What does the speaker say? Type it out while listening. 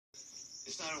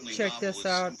check this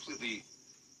out.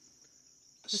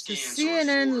 This is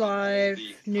CNN Live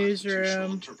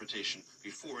newsroom.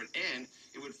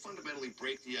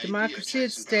 Democracy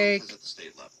at stake.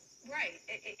 Right.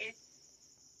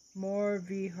 Moore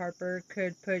v. Harper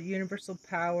could put universal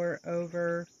power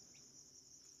over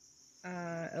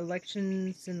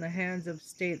elections in the hands of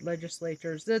state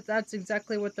legislatures. That's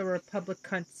exactly what the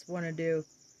Republicans want to do,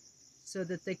 so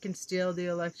that they can steal the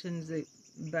elections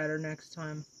better next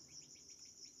time.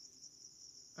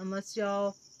 Unless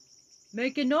y'all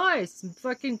make a noise and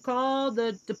fucking call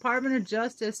the Department of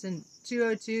Justice in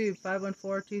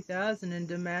 202-514-2000 and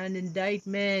demand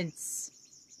indictments.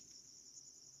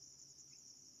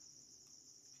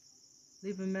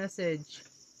 Leave a message.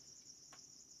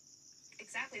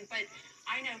 Exactly, but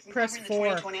I know from Press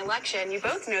covering the 2020 election, you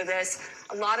both know this,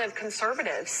 a lot of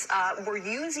conservatives were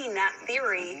using that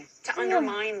theory to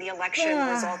undermine the election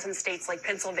results in states like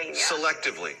Pennsylvania.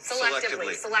 Selectively.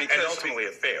 And ultimately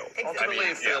it failed. Ultimately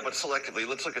it failed, but selectively.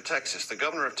 Let's look at Texas. The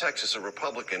governor of Texas, a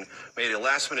Republican, made a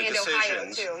last-minute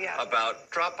decision about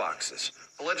drop boxes.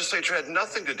 The legislature had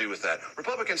nothing to do with that.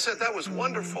 Republicans said that was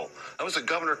wonderful. That was the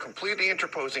governor completely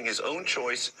interposing his own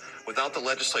choice without the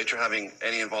legislature having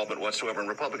any involvement whatsoever. And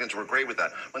Republicans were great with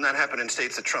that. When that happened in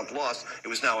states that Trump lost, it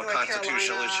was now a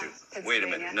constitutional issue. Wait a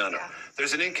minute. No.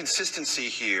 There's an inconsistency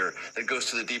here that goes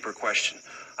to the deeper question.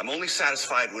 I'm only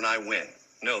satisfied when I win.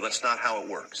 No, that's not how it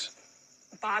works.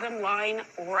 Bottom line,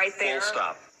 right there. Full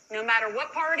stop. No matter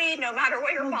what party, no matter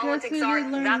what your politics are,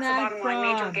 that's the bottom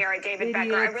line. Major Garrett, David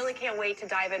Becker. I really can't wait to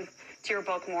dive into your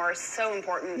book more. So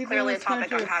important. Clearly a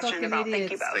topic I'm passionate about.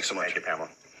 Thank you both. Thanks so much. Thank you, Pamela.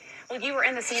 Well, you were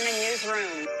in the CNN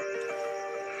newsroom.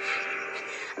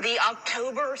 The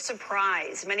October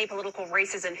surprise. Many political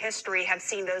races in history have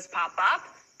seen those pop up.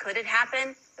 Could it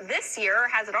happen this year?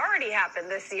 Has it already happened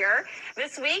this year?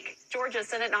 This week, Georgia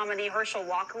Senate nominee Herschel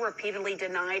Walker repeatedly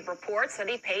denied reports that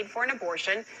he paid for an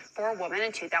abortion for a woman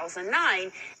in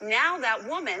 2009. Now that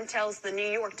woman tells the New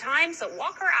York Times that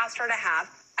Walker asked her to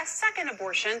have a second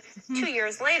abortion 2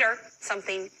 years later,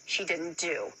 something she didn't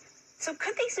do. So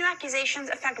could these new accusations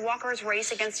affect Walker's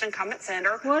race against incumbent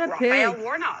Senator Raphael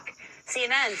Warnock?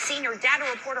 CNN senior data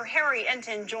reporter Harry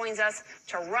Enton joins us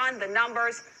to run the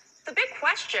numbers. The big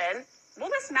question, will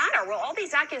this matter? Will all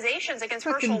these accusations against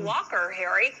Herschel Walker,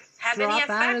 Harry, have any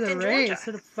effect in Georgia?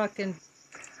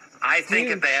 I think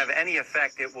if they have any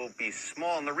effect, it will be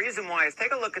small. And the reason why is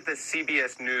take a look at the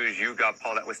CBS News YouGov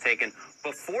poll that was taken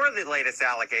before the latest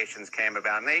allegations came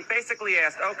about. And they basically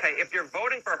asked, okay, if you're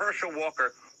voting for Herschel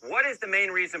Walker, what is the main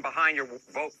reason behind your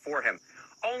vote for him?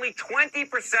 Only 20%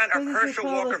 of Herschel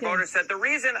Walker voters said the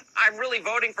reason I'm really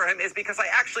voting for him is because I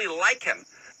actually like him.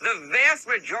 The vast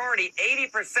majority,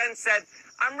 80%, said,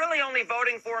 I'm really only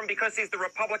voting for him because he's the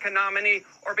Republican nominee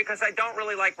or because I don't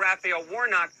really like Raphael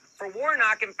Warnock. For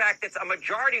Warnock, in fact, it's a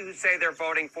majority who say they're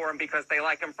voting for him because they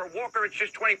like him. For Walker, it's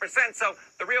just 20%. So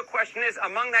the real question is,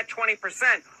 among that 20%,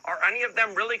 are any of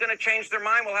them really going to change their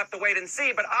mind? We'll have to wait and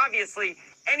see. But obviously,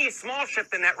 any small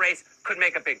shift in that race could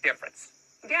make a big difference.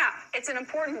 Yeah, it's an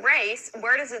important race.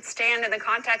 Where does it stand in the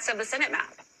context of the Senate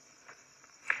map?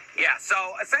 Yeah,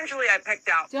 so essentially I picked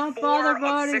out 4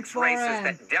 of 6 races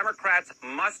that Democrats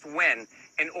must win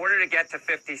in order to get to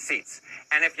 50 seats.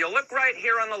 And if you look right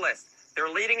here on the list, they're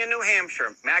leading in New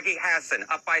Hampshire, Maggie Hassan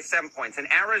up by 7 points. In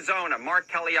Arizona, Mark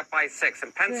Kelly up by 6.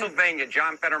 In Pennsylvania,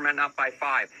 John Fetterman up by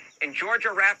 5. In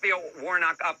Georgia, Raphael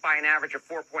Warnock up by an average of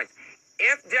 4 points.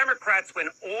 If Democrats win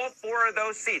all 4 of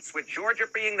those seats, with Georgia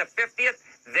being the 50th,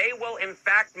 they will in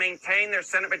fact maintain their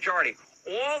Senate majority.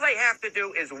 All they have to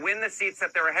do is win the seats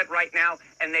that they're ahead right now,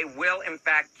 and they will, in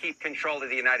fact, keep control of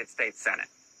the United States Senate.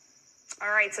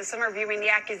 All right, so some are viewing the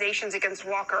accusations against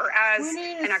Walker as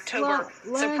an October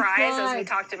surprise, as we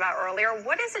talked about earlier.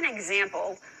 What is an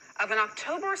example of an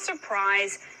October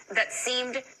surprise that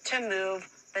seemed to move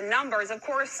the numbers? Of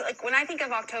course, like when I think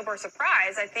of October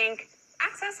surprise, I think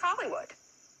Access Hollywood.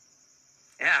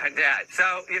 Yeah.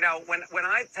 So, you know, when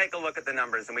I take a look at the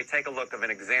numbers and we take a look of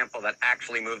an example that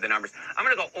actually moved the numbers, I'm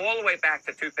going to go all the way back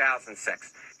to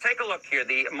 2006. Take a look here,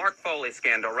 the Mark Foley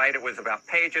scandal, right? It was about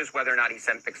Pages, whether or not he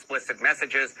sent explicit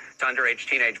messages to underage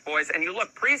teenage boys. And you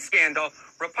look, pre-scandal,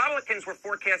 Republicans were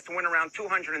forecast to win around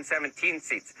 217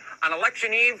 seats. On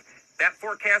election eve, that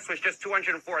forecast was just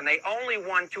 204, and they only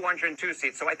won 202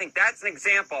 seats. So I think that's an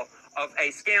example of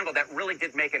a scandal that really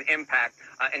did make an impact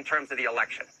in terms of the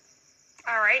election.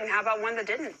 All right, and how about one that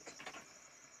didn't?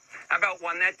 How about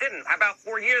one that didn't? How about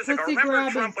 4 years ago?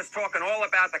 Remember Trump was talking all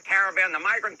about the caravan, the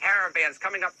migrant caravans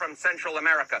coming up from Central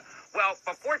America. Well,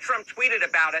 before Trump tweeted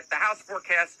about it, the House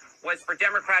forecast was for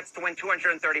Democrats to win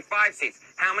 235 seats.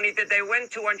 How many did they win?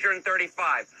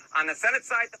 235. On the Senate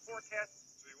side, the forecast...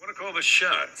 You want to call the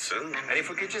shots, huh? And if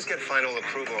we could just get final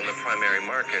approval on the primary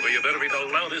market. Well, you better be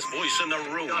the loudest voice in the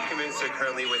room. Documents are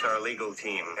currently with our legal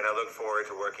team, and I look forward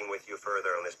to working with you further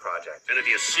on this project. And if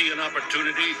you see an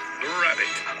opportunity, grab it.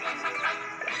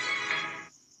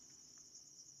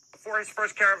 Before his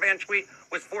first caravan tweet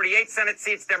was 48 Senate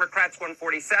seats, Democrats won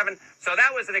 47. So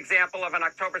that was an example of an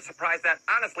October surprise that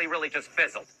honestly really just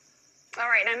fizzled. All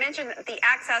right, I mentioned the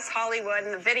Access Hollywood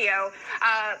in the video.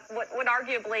 What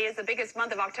arguably is the biggest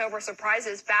month of October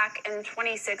surprises back in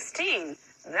 2016.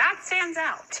 That stands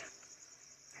out.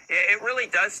 It really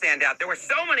does stand out. There were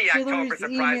so many October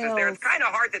surprises there. It's kind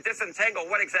of hard to disentangle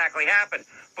what exactly happened.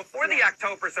 Before the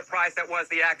October surprise that was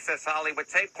the Access Hollywood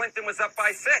tape, Clinton was up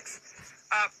by 6.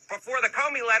 Before the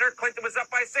Comey letter, Clinton was up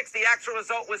by 6. The actual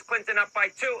result was Clinton up by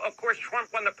 2. Of course, Trump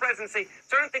won the presidency.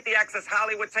 So I don't think the Access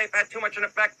Hollywood tape had too much an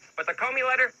effect, but the Comey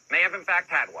letter may have in fact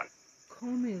had one.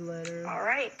 Comey letter. All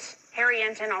right. Harry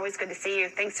Enton, always good to see you.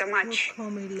 Thanks so much.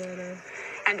 Comey letter.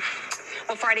 And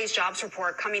well, Friday's jobs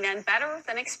report coming in better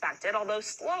than expected, although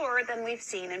slower than we've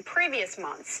seen in previous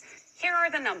months. Here are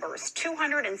the numbers.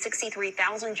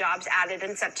 263,000 jobs added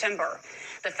in September.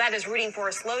 The Fed is rooting for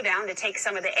a slowdown to take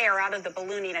some of the air out of the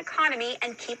ballooning economy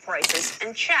and keep prices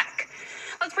in check.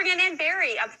 Let's bring in Ann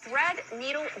Berry of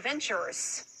Threadneedle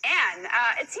Ventures. Ann,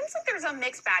 it seems like there's a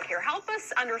mixed bag here. Help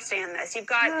us understand this. You've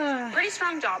got a pretty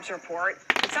strong jobs report,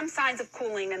 with some signs of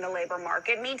cooling in the labor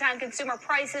market. Meantime, consumer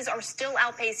prices are still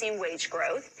outpacing wage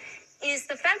growth. Is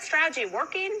the Fed strategy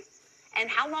working? And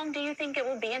how long do you think it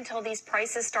will be until these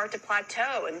prices start to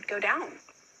plateau and go down?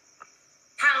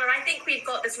 Howard, I think we've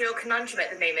got this real conundrum at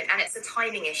the moment, and it's a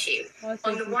timing issue.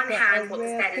 On the one hand, what the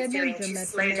Fed is doing to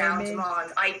slow down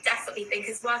demand, I definitely think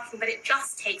is working, but it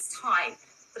just takes time.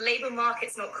 The labor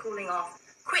market's not cooling off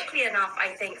quickly enough, I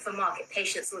think, for market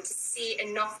patience or to see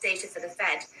enough data for the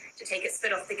Fed to take its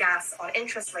foot off the gas on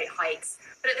interest rate hikes.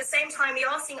 But at the same time, we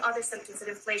are seeing other symptoms that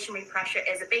inflationary pressure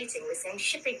is abating. We're seeing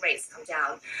shipping rates come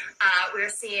down. We're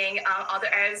seeing other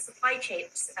areas of supply chain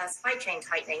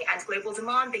tightening and global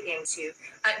demand beginning to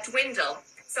dwindle.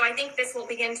 So I think this will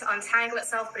begin to untangle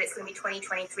itself, but it's going to be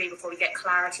 2023 before we get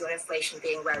clarity on inflation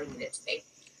being where we need it to be.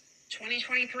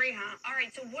 2023, huh? All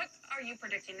right, so what are you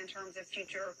predicting in terms of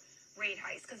future rate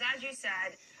hikes? Because as you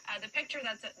said, the picture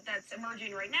that's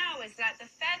emerging right now is that the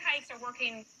Fed hikes are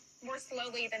working more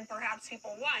slowly than perhaps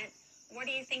people want. What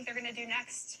do you think they're going to do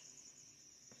next?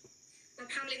 Well,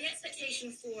 Pamela, the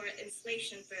expectation for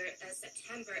inflation for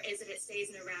September is that it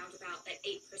stays in around about that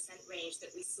 8% range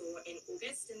that we saw in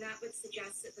August, and that would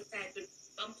suggest that the Fed would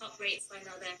bump up rates by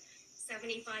another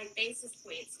 75 basis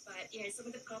points. But, some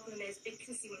of the problem is big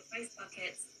consumer price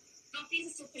buckets. Companies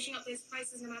are still pushing up those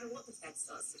prices no matter what the Fed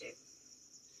starts to do.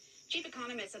 Chief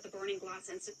economist at the Burning Glass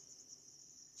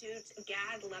Institute,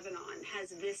 Gad Lebanon,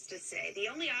 has this to say. The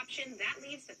only option that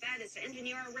leaves the Fed is to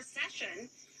engineer a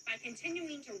recession by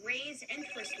continuing to raise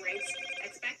interest rates.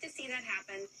 Expect to see that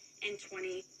happen in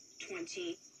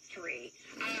 2023.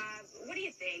 What do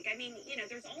you think? I mean,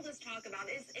 there's all this talk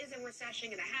about is a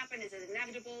recession going to happen? Is it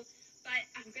inevitable? But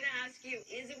I'm going to ask you,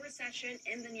 is a recession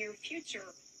in the near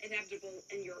future inevitable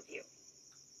in your view?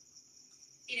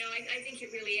 I think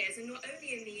it really is. And not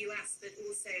only in the US, but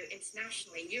also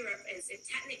internationally. Europe is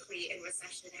technically in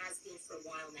recession, has been for a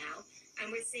while now.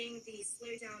 And we're seeing the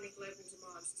slowdown in global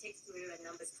demand tick through and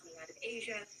numbers coming out of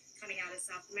Asia, coming out of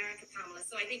South America, Pamela.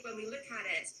 So I think when we look at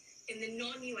it in the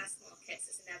non-US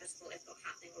markets, it's inevitable, if not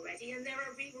happening already. And there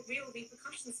are real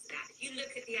repercussions to that. If you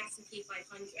look at the S&P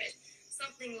 500,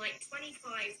 something like 25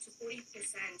 to 40%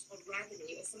 of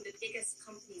revenue of some of the biggest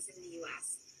companies in the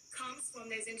US comes from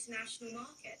those international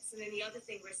markets. And then the other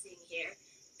thing we're seeing here,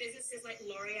 businesses like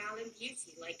L'Oreal and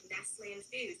Beauty, like Nestle and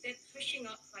Food, they're pushing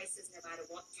up prices no matter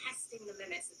what, testing the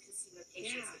limits of consumer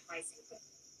patience and pricing.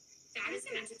 That is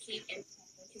going to keep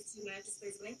impacting consumer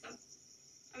disposable income.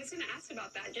 I was going to ask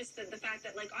about that, just the fact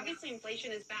that, obviously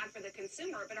inflation is bad for the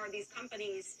consumer, but are these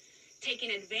companies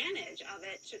taking advantage of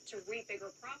it to reap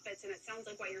bigger profits? And it sounds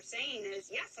like what you're saying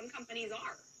is, yes, some companies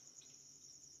are.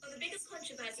 Well, the biggest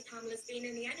controversy, Pamela, has been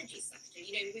in the energy sector.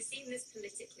 We've seen this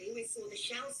politically. We saw the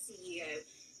Shell CEO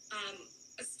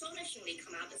astonishingly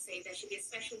come out and say there should be a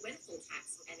special windfall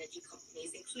tax on energy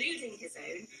companies, including his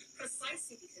own,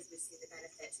 precisely because we've seen the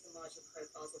benefit to the margin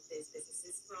profiles of those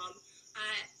businesses from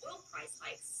oil price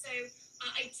hikes. So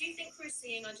I do think we're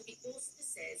seeing, under the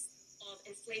auspices of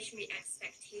inflationary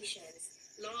expectations,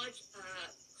 large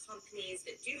companies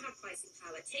that do have pricing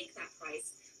power take that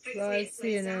price. Well,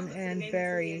 Hopefully it slows down, CNN but for the and moment, before the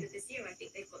Barry. end of this year, I think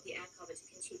they've got the air cover to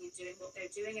continue doing what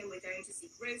they're doing, and we're going to see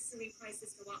grocery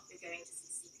prices go up, we're going to see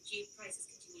CPG prices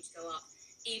continue to go up,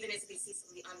 even as we see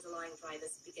some of the underlying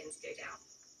drivers begin to go down.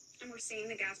 And we're seeing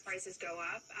the gas prices go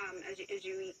up, as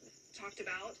you talked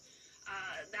about.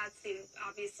 That's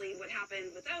obviously what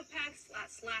happened with OPEC,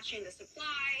 slashing the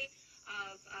supply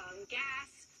of gas.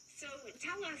 So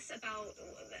tell us about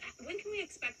when can we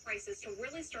expect prices to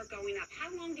really start going up? How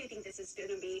long do you think this is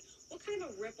going to be? What kind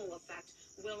of a ripple effect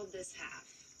will this have?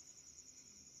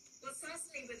 Well,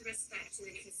 firstly, with respect to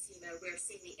the consumer, we're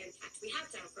seeing the impact. We have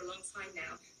done for a long time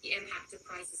now, the impact of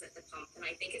prices at the pump. And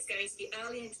I think it's going to be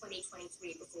early in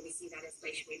 2023 before we see that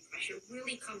inflationary pressure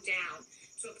really come down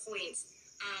to a point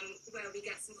where we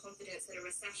get some confidence that a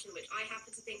recession, which I happen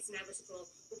to think is inevitable,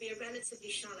 will be a relatively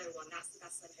shallow one. That's the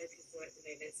best I'm hoping for at the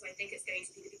moment. So I think it's going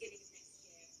to be the beginning of next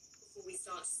year before we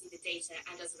start to see the data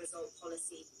and, as a result,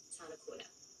 policy turn a corner.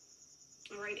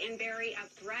 All right, Ann Barry of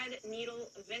Threadneedle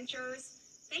Ventures.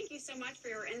 Thank you so much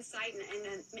for your insight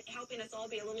and helping us all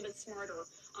be a little bit smarter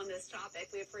on this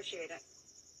topic. We appreciate it.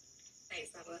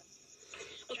 Thanks, Pamela.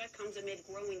 Well, that comes amid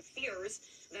growing fears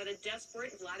that a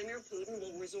desperate Vladimir Putin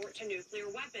will resort to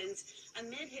nuclear weapons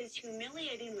amid his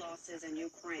humiliating losses in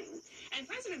Ukraine. And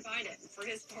President Biden, for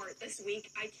his part this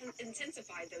week,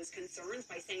 intensified those concerns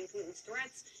by saying Putin's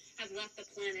threats have left the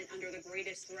planet under the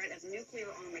greatest threat of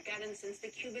nuclear Armageddon since the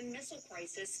Cuban Missile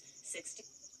Crisis 60.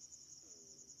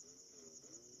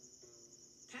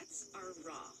 Pets are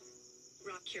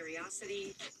raw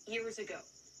curiosity. Years ago,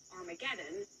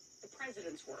 Armageddon, the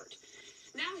president's word.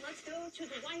 Now let's go to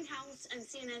the White House and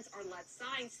CNN's Arlette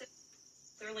Saenz.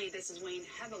 Clearly, this is weighing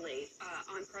heavily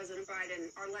on President Biden.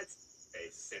 Arlette's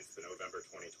since the November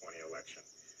 2020 election,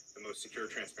 the most secure,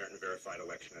 transparent, and verified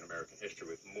election in American history,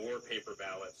 with more paper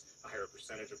ballots, a higher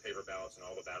percentage of paper ballots in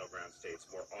all the battleground states,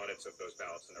 more audits of those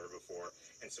ballots than ever before,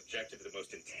 and subjected to the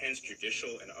most intense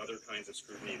judicial and other kinds of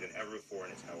scrutiny than ever before,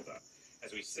 and it's held up.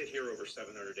 As we sit here over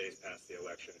 700 days past the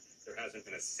election, there hasn't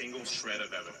been a single shred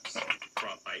of evidence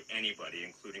brought by anybody,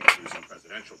 including the losing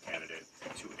presidential candidate,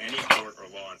 to any court or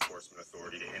law enforcement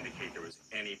authority to indicate there was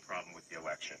any problem with the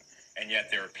election. And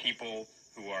yet there are people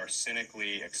who are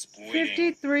cynically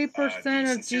exploiting 53%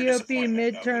 of GOP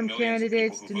midterm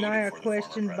candidates deny a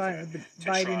question by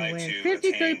Biden win.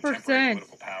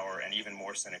 53%. Power, and even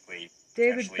more cynically,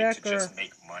 David Becker. to just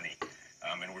make money.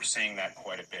 And we're seeing that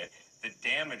quite a bit. The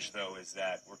damage, though, is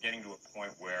that we're getting to a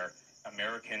point where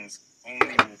Americans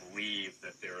only will believe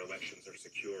that their elections are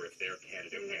secure if their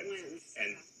candidate wins.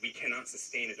 And we cannot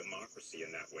sustain a democracy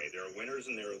in that way. There are winners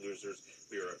and there are losers.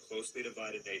 We are a closely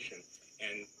divided nation,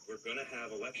 and we're going to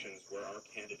have elections where our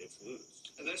candidates lose.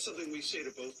 And that's something we say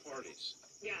to both parties.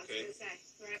 Yeah, I was going to say.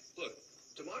 Right. Look,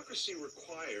 democracy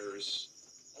requires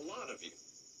a lot of you.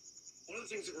 One of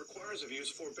the things it requires of you is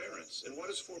forbearance. And what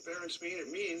does forbearance mean?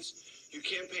 It means you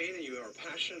campaign and you are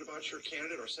passionate about your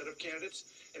candidate or set of candidates,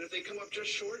 and if they come up just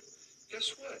short,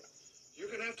 guess what? You're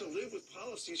going to have to live with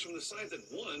policies from the side that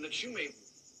won that you may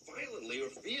violently or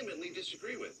vehemently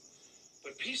disagree with.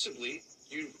 But peaceably,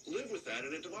 you live with that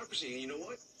in a democracy, and you know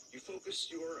what? You focus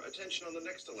your attention on the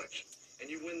next election, and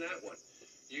you win that one.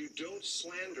 You don't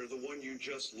slander the one you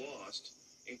just lost,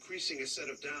 increasing a set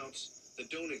of doubts that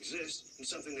don't exist in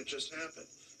something that just happened.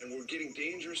 And we're getting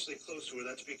dangerously close to where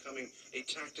that's becoming a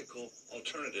tactical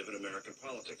alternative in American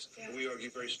politics. Yeah. And we argue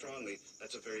very strongly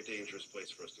that's a very dangerous place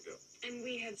for us to go. And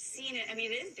we have seen it. I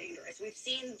mean, it is dangerous. We've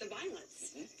seen the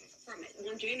violence from it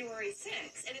on January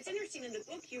 6th. And it's interesting, in the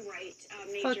book you write,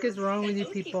 Major, fuck is wrong with you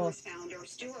people? Founder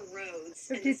Stuart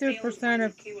Rhodes, 53%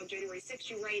 of January 6th,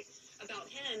 you write about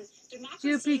him.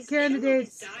 GOP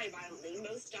candidates die violently.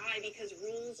 Most die because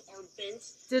rules are bent.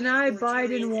 Deny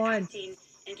Biden won.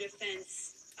 In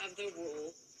defense of the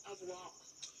rule of law.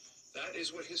 That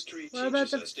is what history teaches about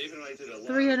the us. David and I did a lot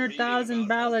 300,000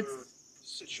 ballots.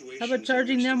 How about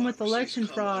charging them with election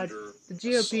fraud? The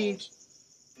GOP.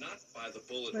 Not by the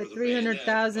bullet with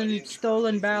 300,000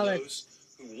 stolen ballots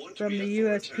from the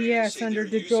USPS under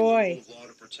DeJoy. Law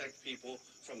to protect people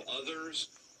from others,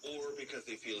 or because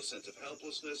they feel a sense of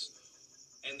helplessness,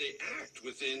 and they act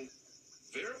within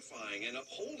verifying and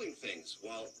upholding things,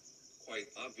 while quite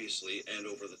obviously and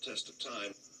over the test of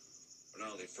time, we're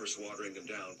not only first watering them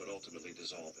down, but ultimately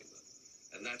dissolving them.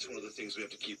 And that's one of the things we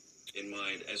have to keep in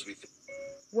mind as we think.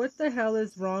 What the hell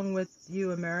is wrong with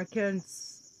you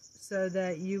Americans so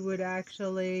that you would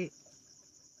actually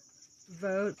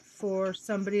vote for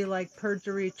somebody like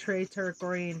perjury traitor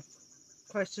Green?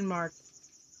 Question mark.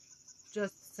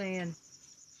 Just saying.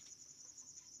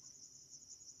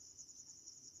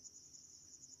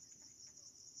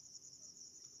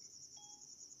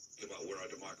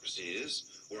 democracy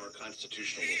is, where our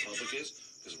constitutional republic is,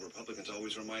 because Republicans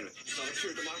always remind me, it's not a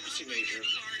pure democracy, Major.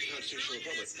 It's a constitutional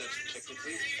republic. That's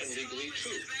technically and legally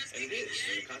true. And it is.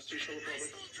 In a constitutional republic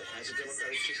that has a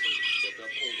democratic system, that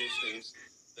uphold those things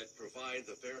that provide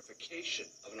the verification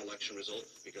of an election result,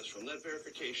 because from that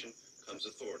verification comes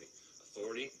authority.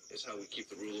 Authority is how we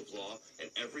keep the rule of law and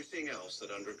everything else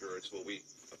that undergirds what we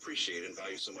appreciate and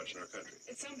value so much in our country.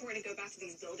 It's so important to go back to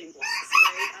these building blocks,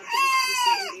 right, of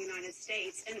democracy in the United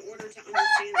States in order to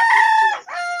understand the connection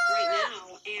right now.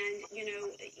 And, you know,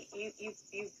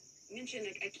 you mentioned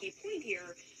a key point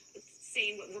here,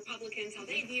 saying what Republicans, how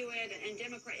they view it, and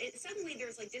Democrats. Suddenly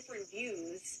there's like different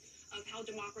views of how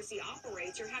democracy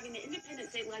operates. You're having the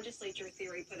independent state legislature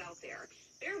theory put out there.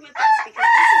 Bear with us, because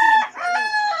this is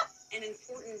an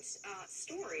important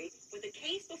story with a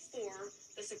case before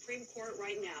the Supreme Court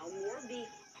right now, Moore v.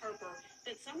 Harper,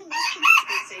 that some election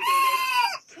experts say, David,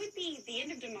 could be the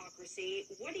end of democracy.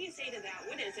 What do you say to that?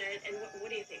 What is it, and what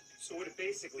do you think? So what it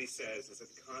basically says is that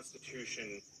the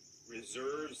Constitution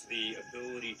reserves the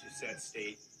ability to set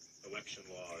state election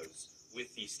laws with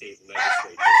the state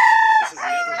legislature. This has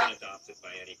never been adopted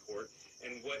by any court.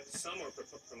 And what some are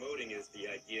promoting is the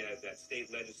idea that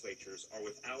state legislatures are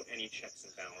without any checks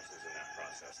and balances in that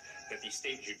process, that the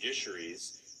state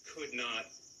judiciaries could not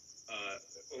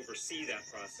oversee that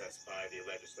process by the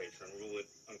legislature and rule it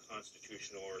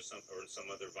unconstitutional or some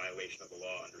other violation of the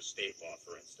law under state law,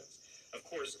 for instance. Of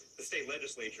course, the state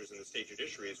legislatures and the state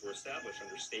judiciaries were established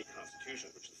under state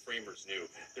constitutions, which the framers knew.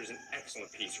 There's an excellent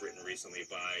piece written recently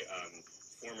by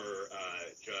former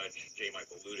Judge J.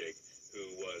 Michael Ludig, who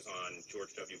was on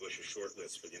George W. Bush's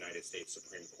shortlist for the United States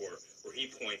Supreme Court, where he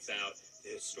points out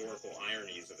the historical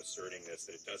ironies of asserting this,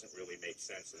 that it doesn't really make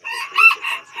sense in the history of the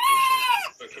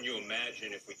Constitution. But can you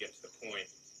imagine if we get to the point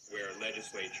where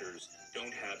legislatures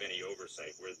don't have any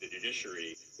oversight, where the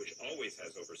judiciary, which always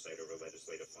has oversight over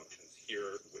legislative functions,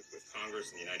 here with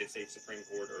Congress and the United States Supreme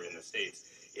Court or in the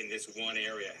states, in this one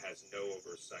area has no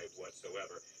oversight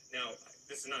whatsoever. Now,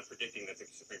 this is not predicting that the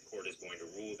Supreme Court is going to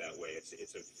rule that way. It's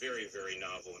a very, very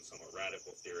novel and somewhat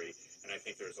radical theory, and I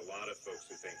think there's a lot of folks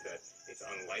who think that it's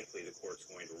unlikely the court's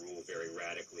going to rule very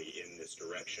radically in this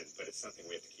direction, but it's something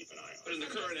we have to keep an eye on. But in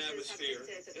the current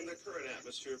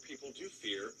atmosphere, people do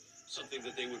fear something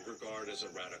that they would regard as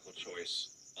a radical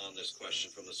choice on this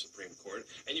question from the Supreme Court,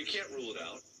 and you can't rule it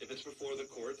out. If it's before the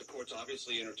court's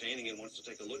obviously entertaining and wants to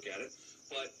take a look at it,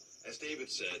 but as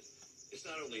David said, it's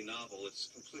not only novel,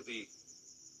 it's completely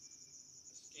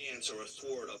askance or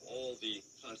athwart of all the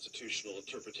constitutional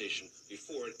interpretation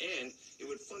before it, and it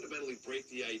would fundamentally break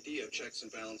the idea of checks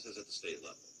and balances at the state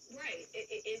level. Right,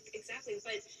 exactly.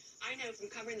 But I know from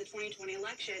covering the 2020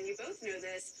 election, you both know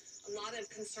this, a lot of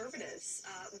conservatives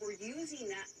were using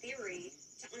that theory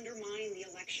to undermine the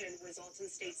election results in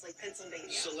states like Pennsylvania.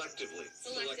 Selectively.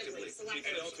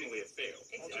 And ultimately it failed.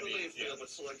 Ultimately it failed, but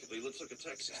selectively. Let's look at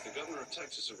Texas. The governor of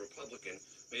Texas, a Republican,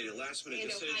 made a last-minute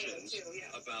decision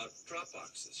about drop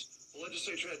boxes. The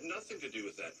legislature had nothing to do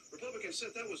with that. Republicans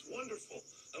said that was wonderful.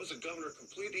 That was a governor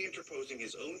completely interposing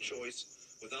his own choice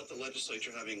without the legislature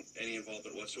having any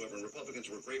involvement whatsoever, and Republicans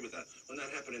were great with that. When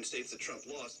that happened in states that Trump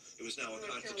lost, it was now a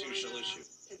constitutional issue.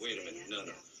 Wait a minute, no.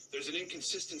 There's an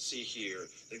inconsistency here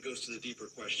that goes to the deeper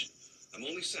question. I'm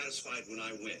only satisfied when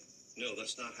I win. No,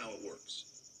 that's not how it works.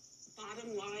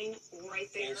 Bottom line right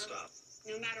there. Full stop.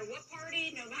 No matter what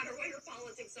party, no matter what your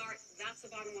politics are, that's the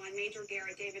bottom line. Major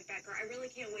Garrett, David Becker, I really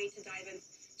can't wait to dive into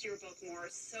your book more.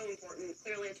 So important.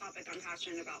 Clearly a topic I'm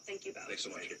passionate about. Thank you both. Thanks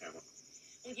so much, Pamela.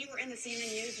 Well, you were in the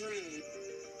CNN newsroom.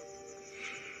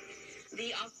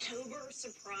 The October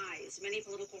surprise. Many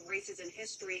political races in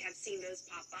history have seen those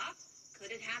pop up.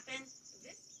 Could it happen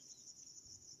this?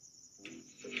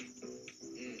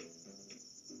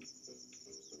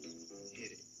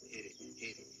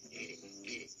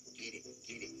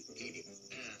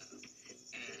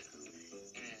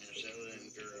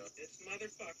 This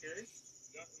motherfucker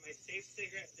got my safe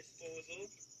cigarette disposal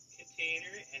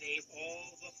container and ate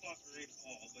all the fuckery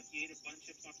all, but he ate a bunch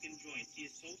of fucking joints. He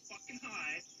is so fucking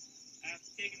high, I have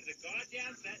to take him to the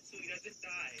goddamn vet so he doesn't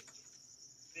die.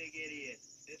 Big idiot.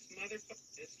 This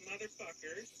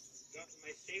motherfucker got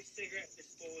my safe cigarette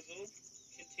disposal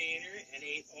container and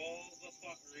ate all the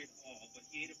fuckery all, but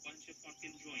he ate a bunch of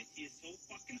fucking joints. He is so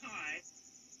fucking high.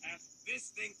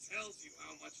 This thing tells you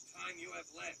how much time you have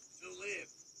left to live.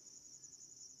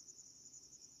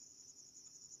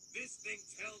 This thing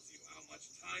tells you how much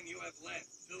time you have left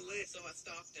to live. So I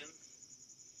stopped him.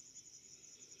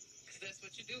 Because that's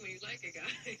what you do when you like a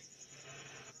guy.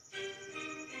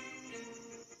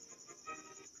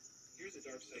 Here's a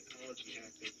dark psychology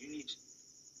hack that you need to...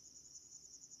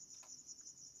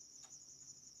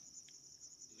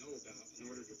 in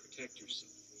order to protect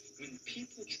yourself. When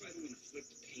people try to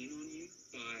inflict pain on you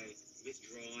by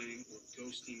withdrawing or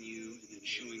ghosting you and then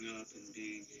showing up and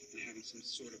having some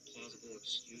sort of plausible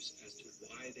excuse as to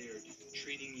why they are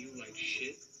treating you like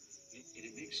shit, and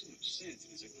it makes so much sense.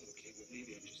 And it's like, oh, okay, well,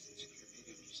 maybe I'm just insecure.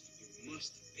 Maybe I'm just... You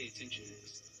must pay attention to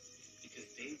this because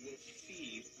they will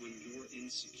feed on your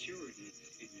insecurity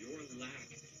and your lack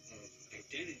of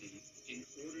identity in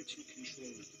order to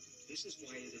control you. This is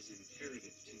why it is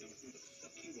imperative to know who the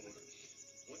fuck you are,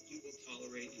 what you will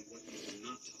tolerate, and what you will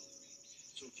not tolerate.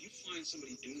 So if you find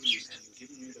somebody doing this to you,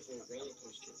 giving you the whole roller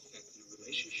coaster effect in a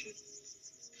relationship,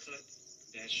 cut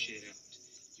that shit out.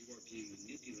 You are being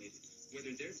manipulated.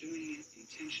 Whether they're doing it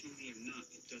intentionally or not,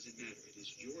 it doesn't matter. It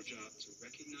is your job to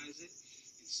recognize it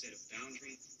and set a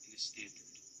boundary and a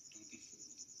standard. Don't be fooled.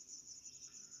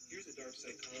 Here's a dark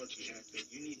psychology hack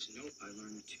that you need to know. I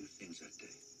learned two things that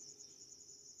day.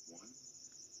 One,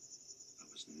 I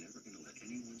was never going to let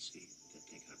anyone see that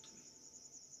they got to me.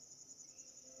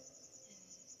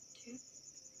 And two?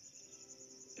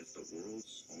 If the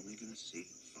world's only going to see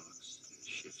Fox as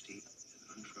shifty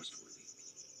and untrustworthy,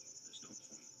 there's no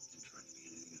point in trying to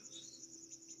be anything else.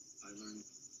 I learned...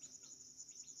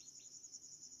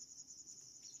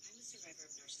 I'm a survivor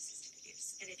of narcissistic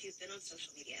abuse, and if you've been on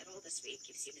social media at all this week,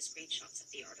 you've seen the screenshots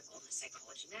of the article in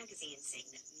Psychology magazine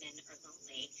saying that men are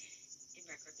lonely in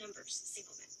record numbers,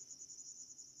 single men.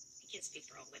 I can't speak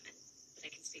for all women, but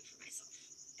I can speak for myself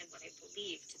and what I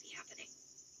believe to be happening.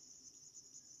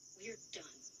 We are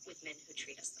done with men who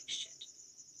treat us like shit.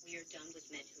 We are done with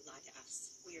men who lie to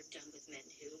us. We are done with men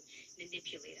who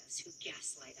manipulate us, who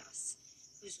gaslight us,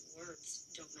 whose words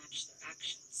don't match their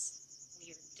actions.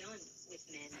 We are done with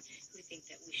men who think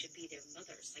that we should be their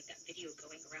mothers, like that video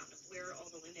going around of where are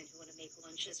all the women who want to make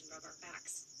lunches and rub our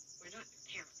backs. We're not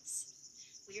your parents.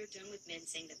 We are done with men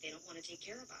saying that they don't want to take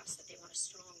care of us, that they want a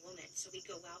strong woman, so we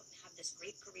go out and have this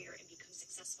great career and become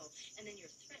successful, and then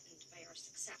you're threatened by our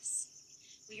success.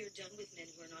 We are done with men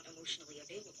who are not emotionally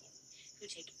available, who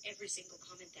take every single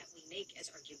comment that we make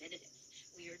as argumentative.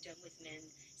 We are done with men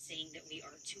saying that we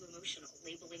are too emotional,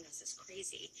 labeling us as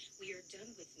crazy. We are done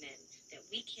with men that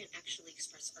we can't actually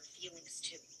express our feelings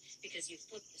to because you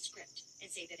flip the script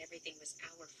and say that everything was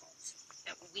our fault,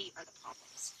 that we are the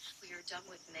problems. We are done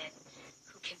with men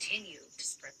who continue to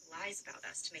spread lies about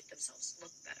us to make themselves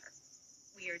look better.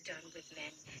 We are done with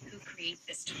men who create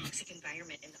this toxic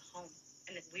environment in the home,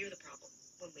 and that we're the problem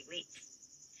when we leave.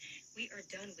 We are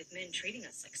done with men treating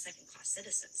us like second-class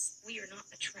citizens. We are not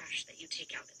the trash that you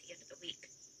take out at the end of the week.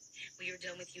 We are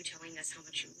done with you telling us how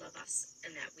much you love us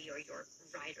and that we are your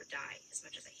ride or die, as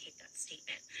much as I hate that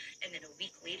statement. And then a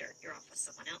week later, you're off with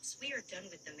someone else. We are done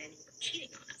with the men who are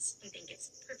cheating on us and think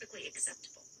it's perfectly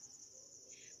acceptable.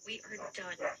 We are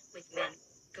done with men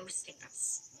ghosting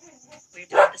us. We're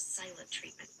done with the silent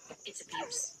treatment. It's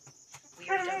abuse. We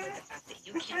are done with the fact that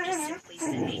you can't just simply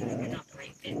say you're not the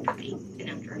right fit for me, and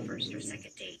after a first or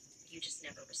second date, you just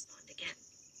never respond again.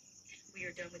 We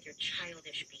are done with your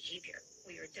childish behavior.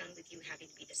 We are done with you having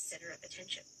to be the center of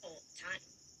attention all the time.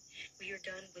 We are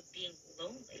done with being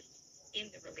lonely in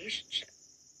the relationship.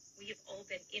 We have all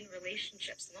been in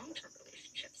relationships, long-term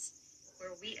relationships,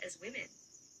 where we as women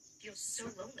feel so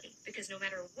lonely because no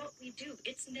matter what we do,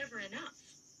 it's never enough.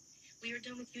 We are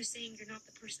done with you saying you're not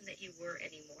the person that you were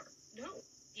anymore. No,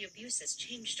 the abuse has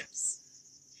changed us.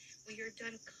 We are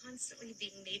done constantly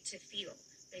being made to feel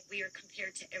like we are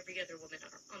compared to every other woman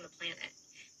on the planet,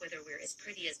 whether we're as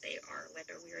pretty as they are,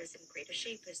 whether we're as in great a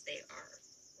shape as they are.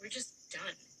 We're just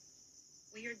done.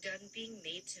 We are done being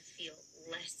made to feel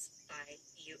less by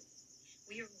you.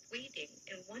 We are waiting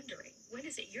and wondering, when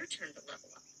is it your turn to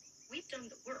level up? We've done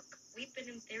the work. We've been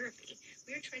in therapy.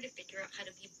 We are trying to figure out how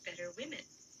to be better women.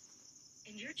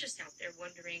 And you're just out there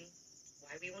wondering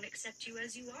why we won't accept you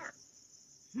as you are.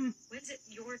 When's it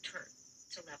your turn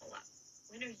to level up?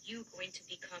 When are you going to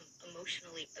become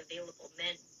emotionally available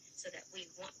men so that we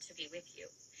want to be with you?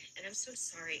 And I'm so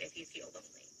sorry if you feel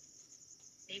lonely.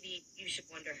 Maybe you should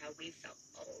wonder how we felt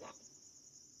all along.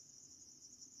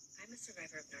 I'm a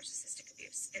survivor of narcissistic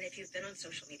abuse, and if you've been on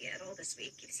social media at all this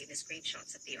week, you've seen the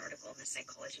screenshots of the article in the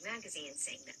Psychology magazine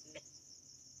saying that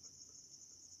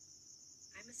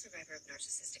I'm a survivor of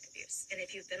narcissistic abuse, and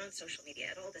if you've been on social media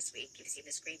at all this week, you've seen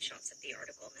the screenshots of the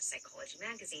article in the Psychology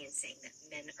magazine saying that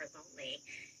men are lonely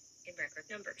in record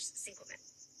numbers, single men.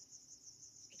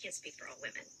 I can't speak for all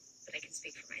women, but I can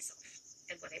speak for myself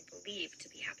and what I believe to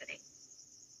be happening.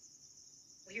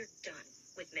 We are done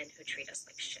with men who treat us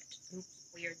like shit.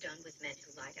 We are done with men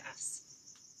who lie to us.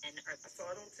 And I saw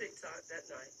it on TikTok that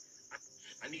night.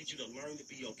 I need you to learn to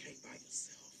be okay by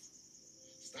yourself.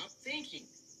 Stop thinking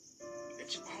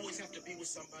that you always have to be with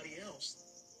somebody else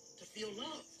to feel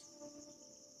loved.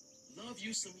 Love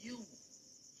you some you.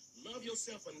 Love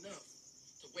yourself enough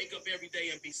to wake up every day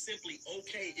and be simply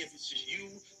okay if it's just you,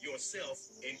 yourself,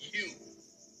 and you.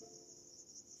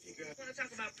 Figure out. Want to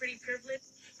talk about pretty privilege?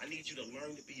 I need you to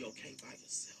learn to be okay by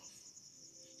yourself.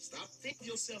 Stop thinking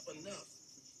yourself enough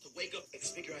to wake up and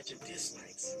figure out your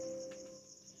dislikes.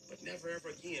 But never ever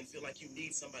again feel like you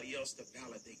need somebody else to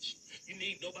validate you. You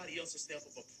need nobody else's stamp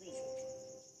of approval.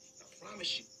 I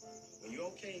promise you, when you're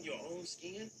okay in your own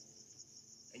skin,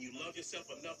 and you love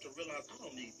yourself enough to realize I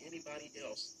don't need anybody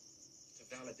else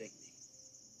to validate me.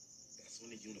 That's when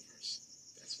the universe,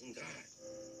 that's when God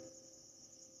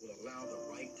will allow the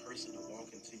right person to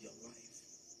walk into your life.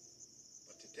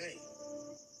 But today,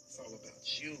 it's all about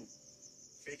you.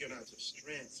 Figuring out your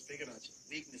strengths, figuring out your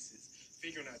weaknesses,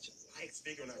 figuring out your likes,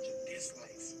 figuring out your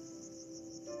dislikes,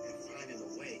 and finding a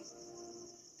way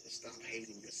to stop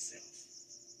hating yourself.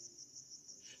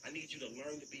 I need you to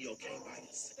learn to be okay by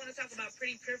yourself. Want to talk about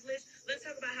pretty privilege? Let's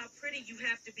talk about how pretty you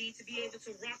have to be able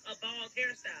to rock a bald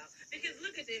hairstyle. Because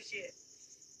look at this shit.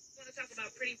 Want to talk about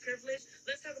pretty privilege?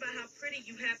 Let's talk about how pretty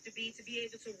you have to be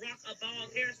able to rock a bald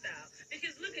hairstyle.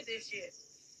 Because look at this shit.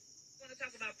 Want to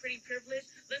talk about pretty privilege?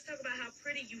 Let's talk about how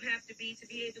pretty you have to be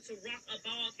able to rock a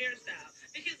bald hairstyle.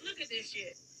 Because look at this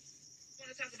shit. Want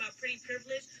to talk about pretty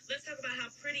privilege? Let's talk about how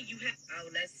pretty you have. Oh,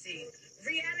 let's see.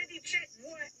 Reality check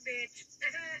what, bitch?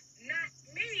 Not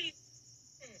me.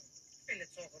 Finna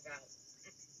talk about.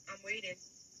 I'm waiting.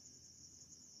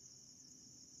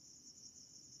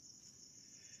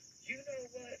 You know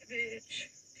what, bitch?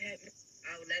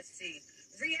 Oh, let's see.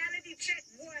 Reality check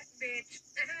what, bitch?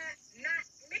 Not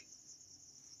me.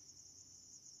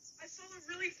 I saw a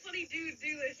really funny dude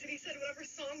do this, and he said, whatever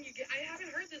song you get, I haven't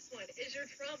heard this one, is your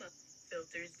trauma.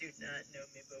 Filters do not know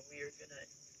me, but we are gonna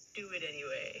do it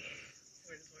anyway.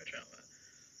 Where's more trauma?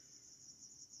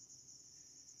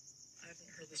 I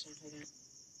haven't heard this one, hold on.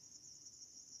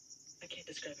 I can't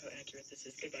describe how accurate this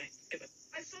is. Goodbye.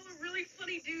 I saw a really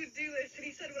funny dude do this, and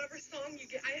he said, whatever song you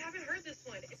get, I haven't heard this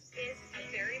one. This is a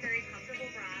very, very comfortable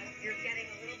bra. You're getting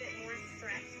a little bit more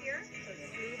stretch here, so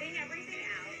smoothing everything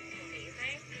out is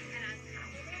amazing. And on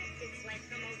top of it, it's like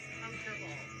the most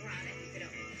comfortable bra that you could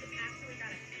own. It's actually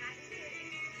got a patented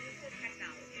exclusive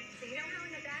technology. So you know how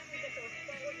in the back we get those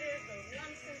bulges, those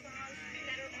lumps and bumps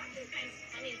that are oftentimes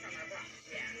coming from our bra?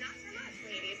 Yeah. Not so much,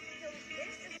 ladies. So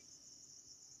this is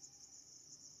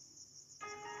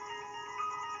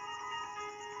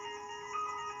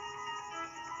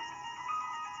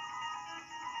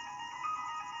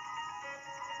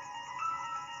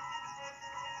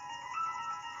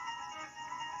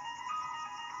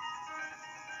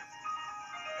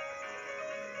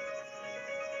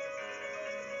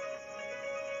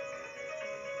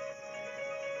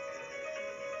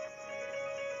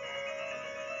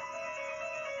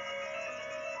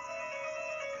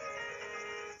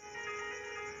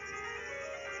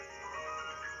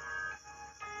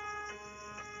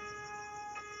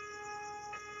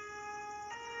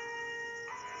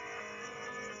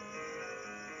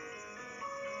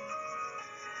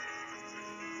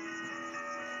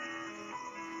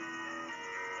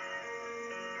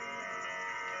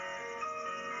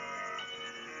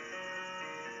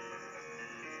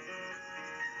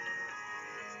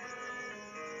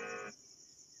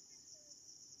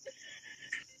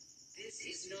This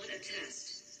is not a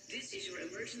test. This is your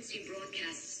emergency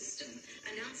broadcast system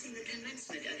announcing the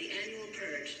commencement of the annual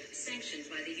purge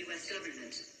sanctioned by the U.S.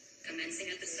 government.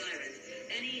 Commencing at the siren,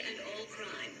 any and all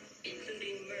crime,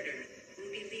 including murder,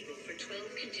 will be legal for 12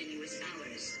 continuous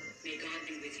hours. May God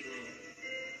be with you all.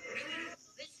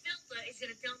 This filter is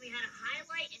going to tell me how to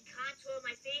highlight and contour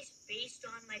my face based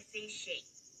on my face shape.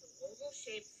 The oval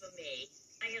shape for me,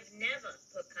 I have never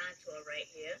put contour right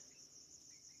here.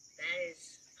 That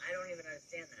is, I don't even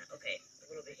understand that. Okay, a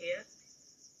little bit here,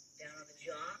 down on the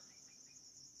jaw,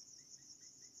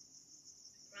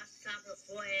 across the top of the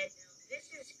forehead. Now, this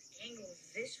is angled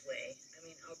this way. I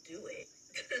mean, I'll do it.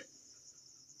 And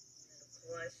of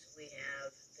course, we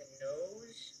have the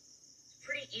nose. It's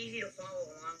pretty easy to follow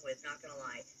along with, not gonna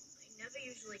lie. I never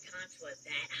usually contour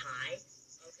that high.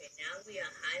 Okay, now we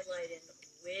are highlighting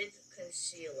with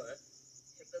concealer.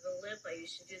 Tip of the lip, I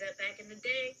used to do that back in the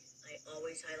day. I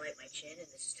always highlight my chin, and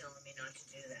this is telling me not to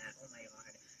do that. Oh my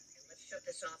god. And let's shut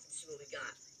this off and see what we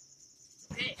got.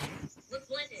 Okay, let's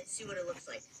blend it and see what it looks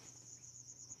like.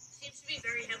 Seems to be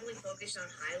very heavily focused on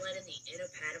highlighting the inner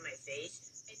pad of my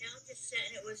face. And now I'm just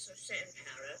setting it with some setting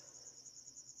powder.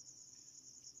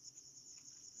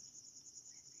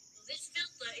 So this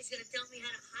filter is going to tell me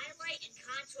how to highlight and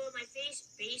contour my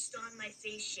face based on my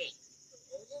face shape.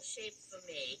 The oval shape for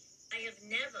me, I have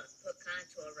never put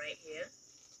contour right here.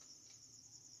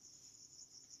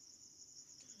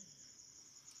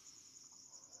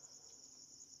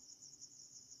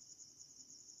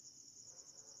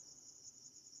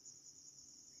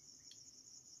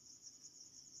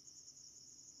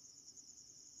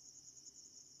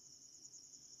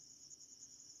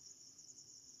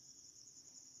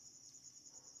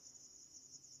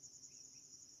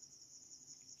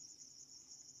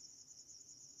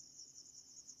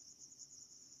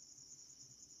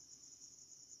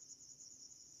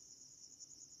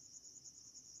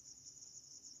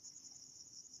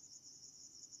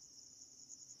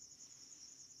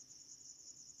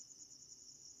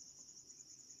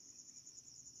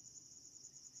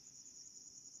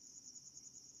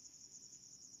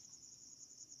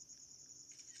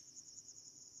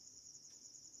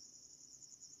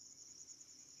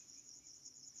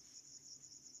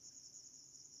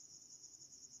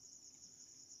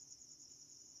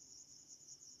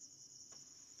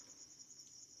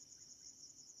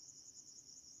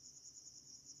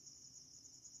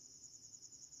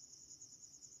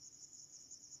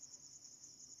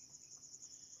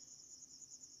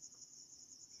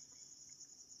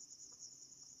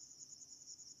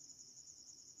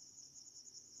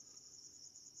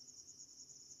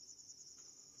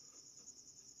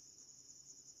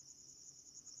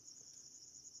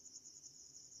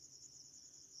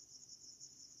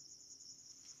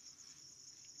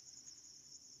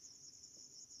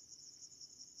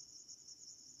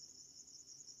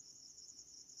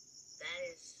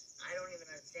 That is, I don't even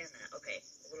understand that. Okay,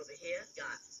 a little bit here,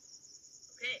 got.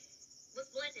 Okay, let's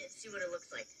blend it and see what it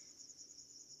looks like.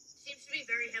 Seems to be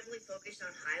very heavily focused on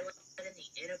highlighting the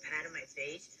inner part of my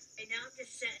face. And now I'm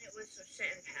just setting it with some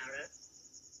setting powder.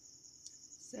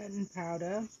 Setting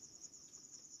powder.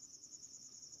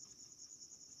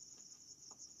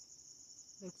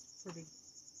 Looks pretty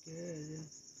good,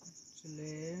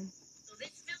 actually. So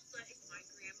this filter is my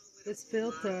grandma would This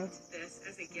filter. This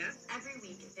as a gift. Every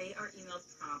week they are emailed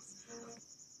prompts.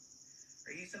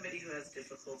 Are you somebody who has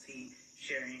difficulty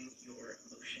sharing your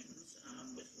emotions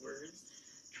with words?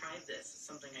 Try this. It's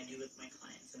something I do with my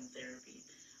clients in therapy.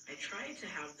 I try to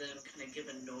have them kind of give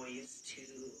a noise to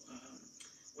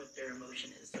what their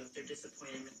emotion is. So if they're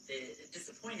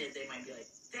disappointed, they might be like,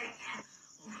 "Damn,"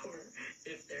 or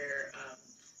if they're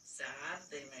sad,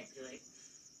 they might be like,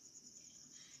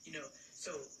 you know.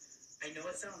 So I know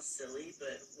it sounds silly,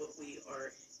 but what we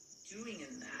are doing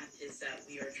in that is that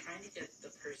we are trying to get the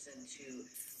person to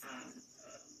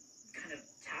kind of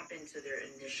tap into their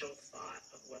initial thought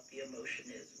of what the emotion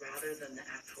is rather than the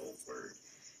actual word.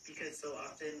 Because so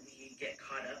often we get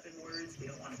caught up in words. We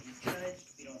don't want to be judged.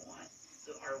 We don't want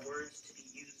our words to be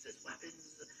used as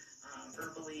weapons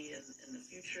verbally in the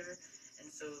future. And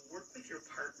so work with your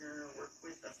partner, work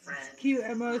with a friend,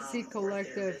 QMOC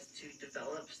Collective, to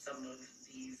develop some of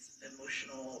these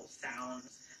emotional sounds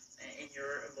in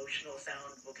your emotional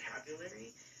sound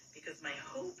vocabulary. Because my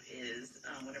hope is,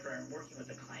 whenever I'm working with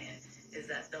a client, is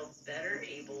that they'll better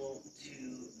able to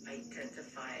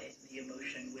identify the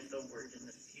emotion with a word in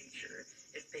the future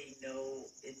if they know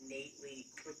innately,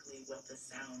 quickly what the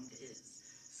sound is.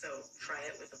 So try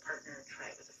it with a partner,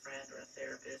 try it with a friend or a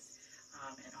therapist,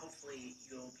 and hopefully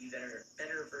you'll be better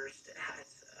versed at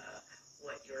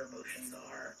what your emotions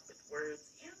are with words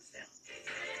and sound.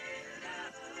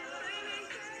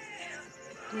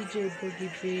 DJ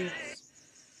Boogie Beats.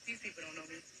 These people don't know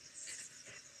me.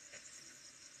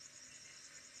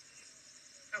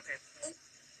 Okay.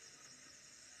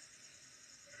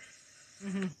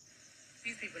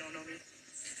 These people don't know me.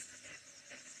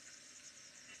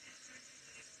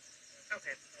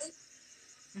 Okay.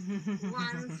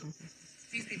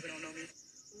 These people don't know me.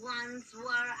 Once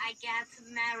where I get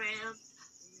married.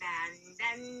 Dun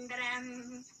dun dun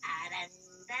dun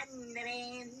dun dun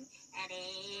dun.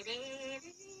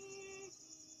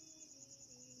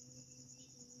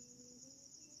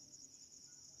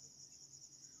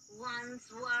 Once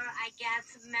where I get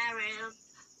married.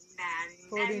 Dun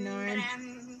 49. dun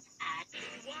dun.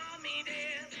 Want me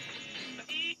there?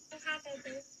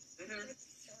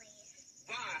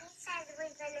 Why? He said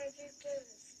we're gonna do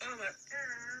games. Oh my.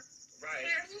 Right.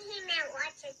 Now he came out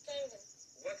watch a game.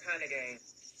 What kind of game?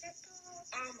 Football.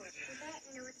 Oh my God. That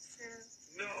notes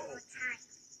No. time.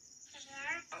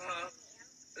 Uh-huh.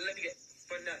 Let me get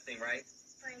for nothing, right?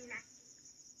 For nothing.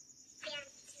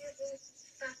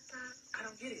 Football. I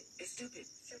don't get it. It's stupid.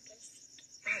 Stupid.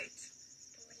 Right.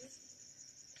 Boys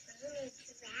playing a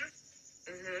giraffe.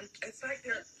 Mm-hmm. It's like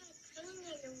they're Playing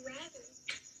in a wedding.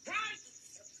 right.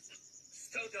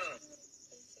 So dumb.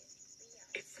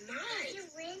 It's not. You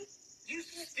win. You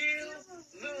still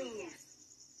lose.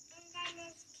 And and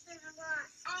his team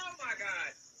lost. Oh my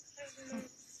God. His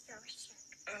name's Sosha.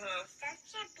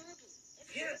 Sosha baby.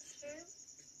 Is Yeah. it true?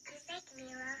 You fake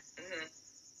Mila.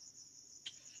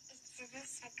 It's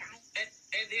this a guy.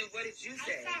 And then what did you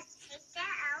say? I said take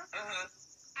that out.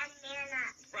 And man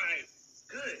up. Right.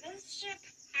 Good. This ship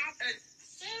has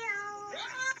sailed.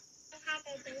 It had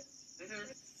a baby.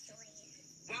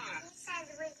 Why? He said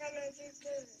we're gonna do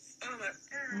games. Oh my.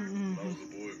 When I was a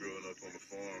boy growing up on the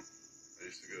farm, I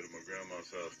used to go to my grandma's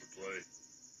house to play.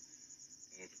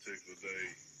 One particular day,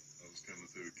 I was coming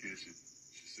through the kitchen.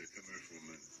 She said, "Come here for a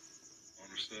minute." On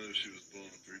her stove, she was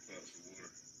boiling 3 pots of water.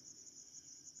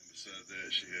 And beside that,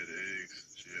 she had eggs,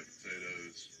 she had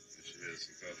potatoes, and she had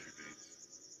some coffee beans.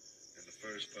 In the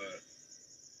first pot,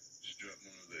 she dropped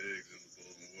one of the eggs in the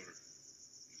boiling water.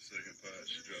 In the second pot,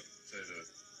 she dropped the potato.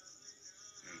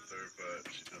 And in the third pot,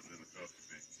 she dumped in the coffee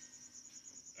beans.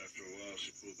 After a while, she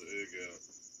pulled the egg out.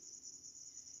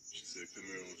 She said, "Come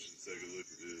here, I want you to take a look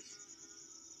at this."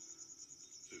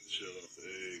 Took the shell off the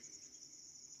egg.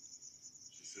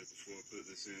 She said, "Before I put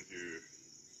this in here,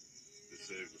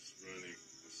 this egg was runny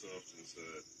and soft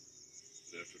inside.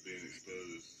 But after being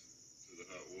exposed to the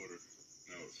hot water,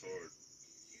 now it's hard."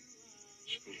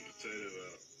 She pulled the potato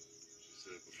out. She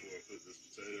said, "Before I put this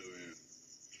potato in,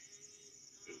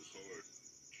 it was hard.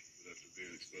 But after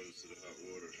being exposed to the hot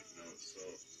water, now it's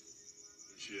soft."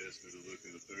 Then she asked me to look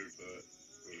in the third pot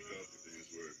where the coffee beans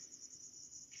were.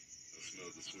 I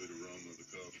smelled the sweet aroma of the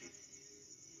coffee.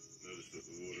 Noticed that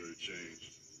the water had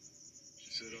changed. She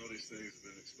said all these things have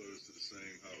been exposed to the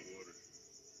same hot water.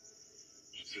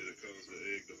 She said it caused the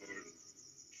egg to harden.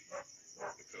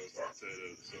 It caused the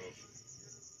potato to soften.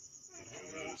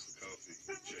 You'll notice the coffee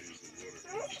changed the water.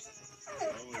 I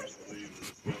always believed that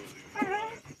the quality of my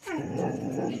life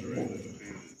was directly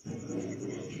dependent on the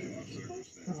quality of my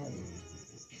circumstances.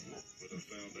 But I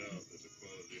found out that the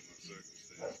quality of my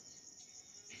circumstances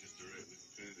is directly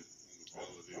dependent on the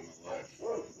quality of my life.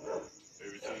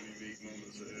 Every time you meet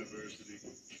moments of adversity,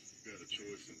 you've got a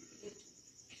choice in this.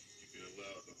 You can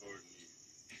allow it to harden you.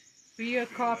 Be a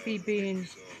coffee bean.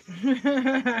 Or you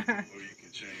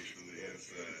can change from the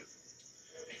inside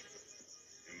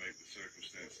and make the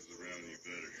circumstances around you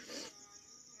better.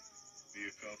 Be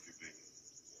a coffee bean.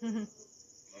 When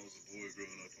I was a boy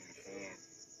growing up on the farm,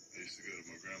 I used to go to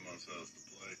my grandma's house to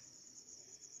play.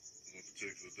 One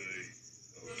particular day,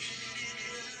 Hello,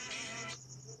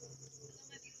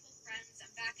 my beautiful friends.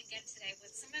 I'm back again today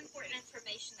with some important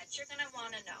information that you're going to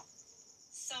want to know.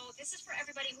 So this is for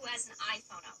everybody who has an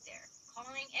iPhone out there.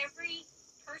 Calling every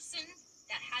person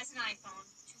that has an iPhone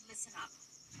to listen up.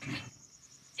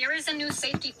 There is a new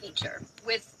safety feature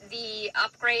with the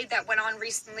upgrade that went on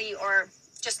recently, or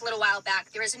just a little while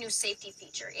back. There is a new safety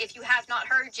feature. If you have not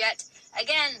heard yet,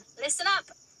 again, listen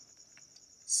up.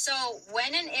 So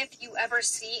when and if you ever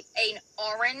see an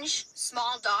orange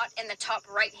small dot in the top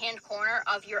right-hand corner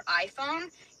of your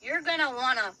iPhone, you're going to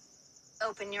want to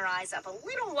open your eyes up a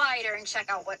little wider and check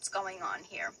out what's going on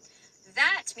here.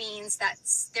 That means that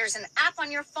there's an app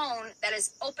on your phone that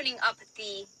is opening up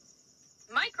the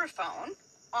microphone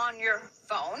on your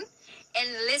phone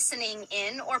and listening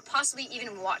in, or possibly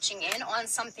even watching in on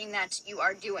something that you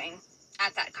are doing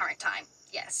at that current time.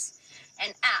 Yes,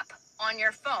 an app on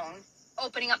your phone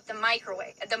opening up the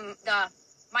microphone.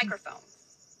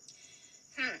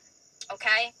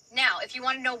 Okay, now if you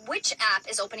want to know which app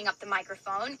is opening up the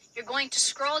microphone, you're going to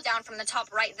scroll down from the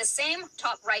top right, the same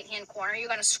top right hand corner. You're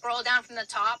going to scroll down from the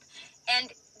top,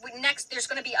 and next there's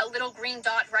going to be a little green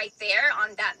dot right there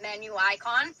on that menu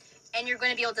icon, and you're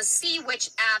going to be able to see which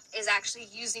app is actually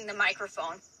using the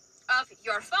microphone of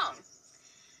your phone.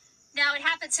 Now, it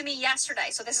happened to me yesterday,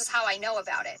 so this is how I know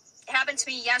about it. It happened to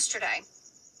me yesterday,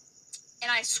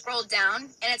 and I scrolled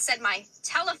down, and it said my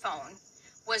telephone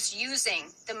was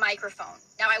using the microphone.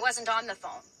 Now, I wasn't on the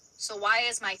phone, so why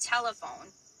is my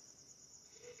telephone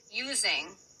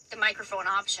using the microphone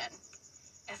option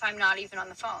if I'm not even on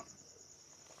the phone?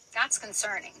 That's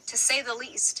concerning, to say the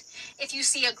least. If you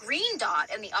see a green dot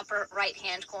in the upper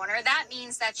right-hand corner, that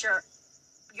means that your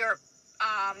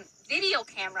video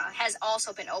camera has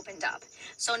also been opened up.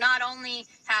 So not only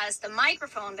has the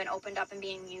microphone been opened up and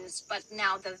being used, but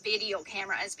now the video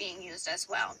camera is being used as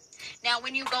well. Now,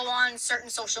 when you go on certain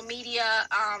social media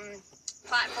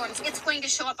platforms, it's going to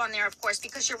show up on there, of course,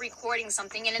 because you're recording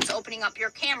something and it's opening up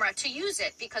your camera to use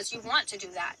it because you want to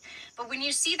do that. But when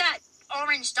you see that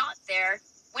orange dot there,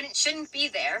 when it shouldn't be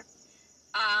there,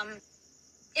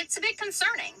 it's a bit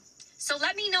concerning. So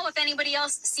let me know if anybody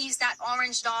else sees that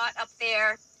orange dot up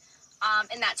there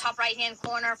in that top right-hand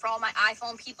corner for all my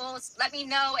iPhone people. Let me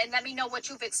know, and let me know what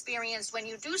you've experienced when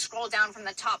you do scroll down from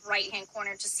the top right-hand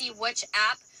corner to see which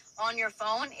app on your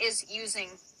phone is using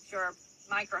your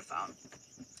microphone.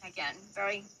 Again,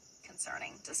 very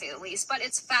concerning to say the least, but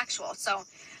it's factual. So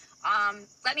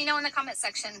let me know in the comment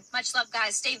section. Much love,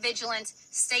 guys. Stay vigilant,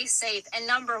 stay safe, and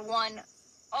number one,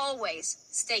 always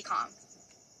stay calm.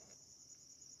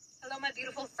 Hello, my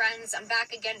beautiful friends. I'm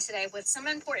back again today with some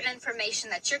important information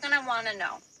that you're going to want to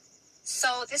know.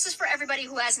 So this is for everybody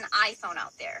who has an iPhone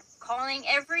out there. Calling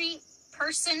every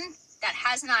person that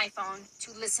has an iPhone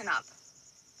to listen up.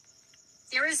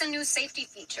 There is a new safety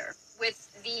feature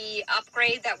with the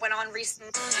upgrade that went on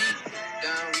recently.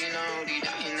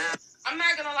 I'm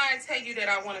not going to lie and tell you that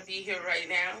I want to be here right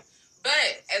now.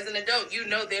 But as an adult, you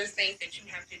know there's things that you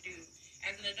have to do.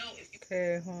 As an adult, if you...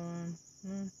 Okay, hold on.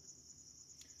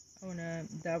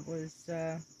 That was, You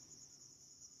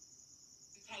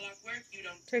call off work, you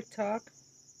don't... TikTok.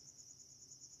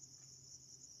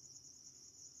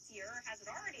 Year, has it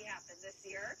already happened this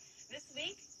year? This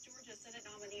week, Georgia Senate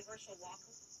nominee Herschel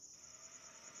Walker.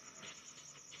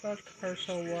 Fuck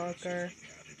Herschel Walker.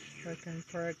 Fucking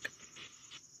prick.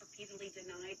 Repeatedly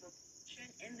denied reelection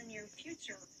in the near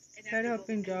future. Head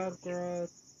helping job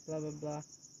growth. Blah, blah, blah.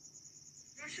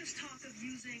 Russia's talk of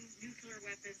using nuclear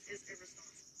weapons is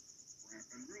irresponsible.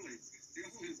 And really, the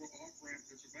only off-ramp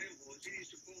that's available is he needs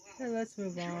to pull out. Okay, let's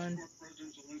move on. Just what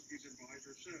President Zelensky's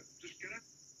advisor said. Just get it.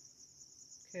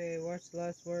 Okay, watch the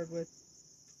last word with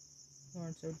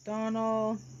Lawrence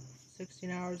O'Donnell.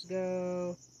 16 hours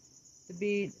ago. The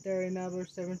Beat, Larry Melber,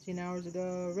 17 hours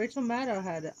ago. Rachel Maddow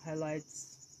had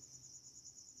highlights.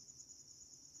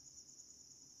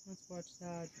 Let's watch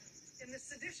that. In the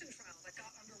sedition trial that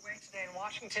got underway today in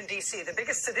Washington, D.C., the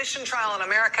biggest sedition trial in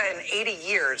America in 80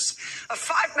 years, of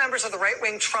 5 members of the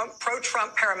right-wing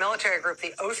pro-Trump paramilitary group,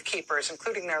 the Oath Keepers,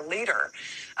 including their leader.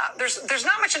 There's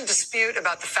not much in dispute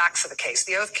about the facts of the case.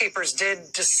 The Oath Keepers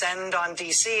did descend on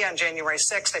D.C. on January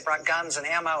 6th. They brought guns and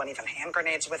ammo and even hand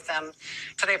grenades with them.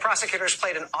 Today, prosecutors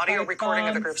played an audio recording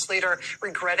of the group's leader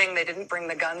regretting they didn't bring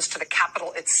the guns to the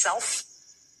Capitol itself.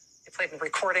 Played a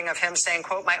recording of him saying,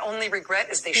 quote, "My only regret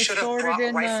is they should have brought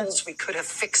rifles. We could have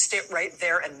fixed it right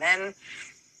there and then."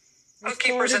 Oath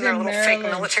Keepers in their little fake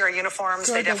military uniforms,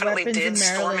 they definitely did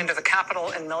storm into the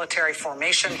Capitol in military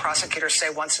formation. Prosecutors say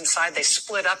once inside, they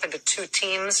split up into 2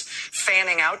 teams,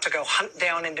 fanning out to go hunt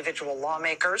down individual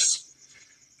lawmakers.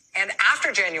 And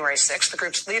after January 6th, the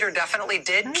group's leader definitely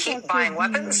did keep buying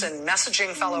weapons and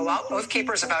messaging fellow Oath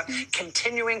Keepers about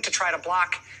continuing to try to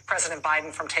block President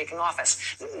Biden from taking office.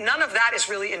 None of that is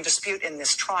really in dispute in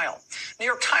this trial. New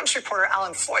York Times reporter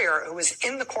Alan Foyer, who was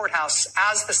in the courthouse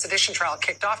as the sedition trial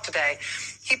kicked off today,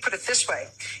 he put it this way.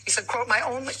 He said, quote,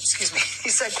 he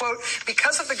said, quote,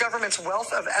 "Because of the government's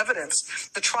wealth of evidence,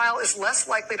 the trial is less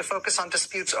likely to focus on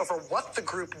disputes over what the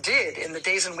group did in the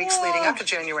days and weeks leading up to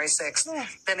January 6th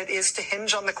than it is to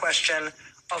hinge on the question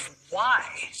of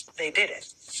why they did it."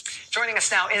 Joining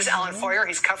us now is Alan Foyer.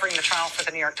 He's covering the trial for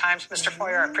the New York Times. Mr.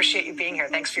 Foyer, I appreciate you being here.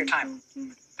 Thanks for your time.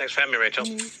 Thanks for having me, Rachel.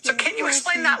 So can you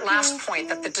explain that last point,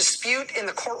 that the dispute in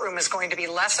the courtroom is going to be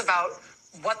less about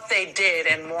what they did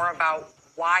and more about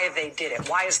why they did it?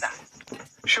 Why is that?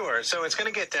 Sure. So it's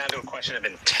going to get down to a question of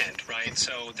intent, right?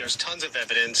 So there's tons of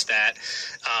evidence that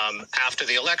after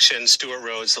the election, Stuart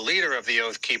Rhodes, the leader of the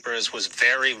Oath Keepers, was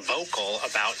very vocal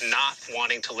about not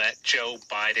wanting to let Joe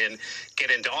Biden get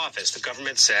into office. The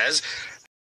government says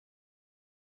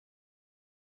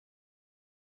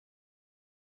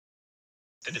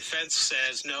the defense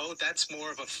says, no, that's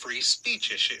more of a free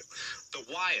speech issue. The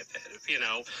why of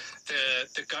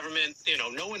it, the government,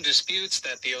 no one disputes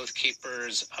that the Oath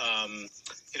Keepers,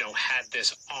 had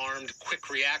this armed quick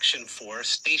reaction force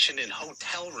stationed in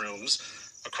hotel rooms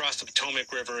across the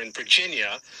Potomac River in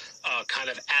Virginia, kind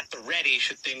of at the ready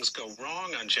should things go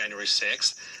wrong on January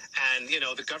 6th. And,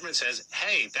 the government says,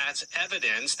 hey, that's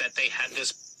evidence that they had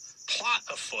this plot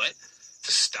afoot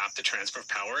to stop the transfer of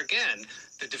power again.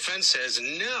 The defense says,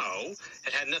 no,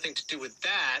 it had nothing to do with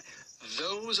that.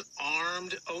 Those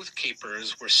armed Oath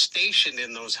Keepers were stationed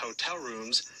in those hotel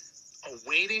rooms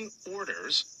awaiting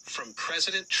orders from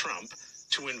President Trump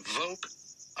to invoke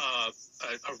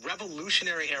a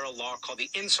revolutionary-era law called the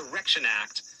Insurrection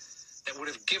Act that would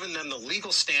have given them the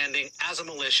legal standing as a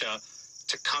militia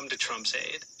to come to Trump's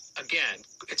aid. Again,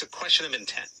 it's a question of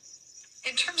intent.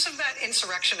 In terms of that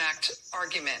Insurrection Act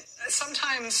argument,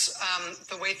 sometimes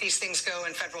the way these things go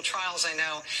in federal trials, I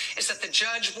know, is that the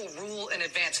judge will rule in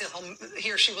advance.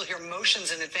 He or she will hear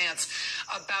motions in advance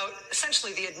about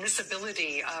essentially the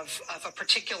admissibility of a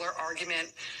particular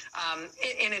argument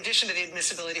in addition to the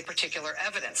admissibility of particular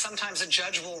evidence. Sometimes a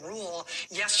judge will rule,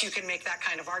 yes, you can make that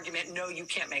kind of argument. No, you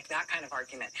can't make that kind of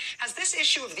argument. Has this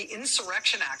issue of the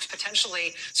Insurrection Act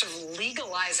potentially sort of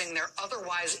legalizing their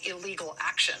otherwise illegal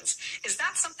actions, is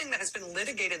that something that has been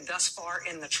litigated thus far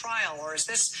in the trial, or is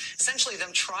this essentially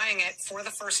them trying it for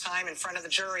the first time in front of the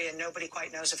jury and nobody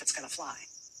quite knows if it's going to fly?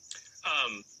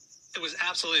 It was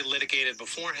absolutely litigated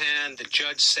beforehand. The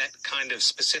judge set kind of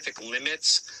specific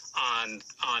limits on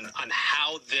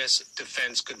how this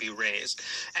defense could be raised.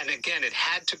 And again, it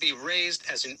had to be raised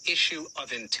as an issue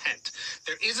of intent.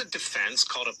 There is a defense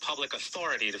called a public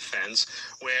authority defense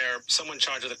where someone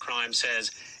charged with a crime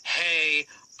says, hey,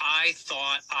 I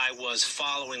thought I was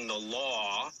following the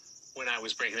law when I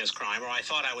was breaking this crime, or I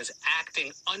thought I was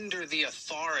acting under the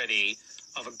authority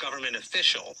of a government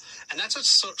official. And that's a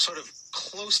sort of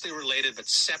closely related but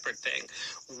separate thing.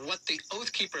 What the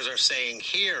Oath Keepers are saying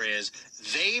here is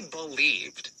they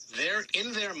believed,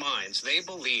 in their minds, they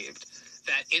believed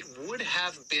that it would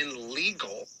have been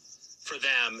legal for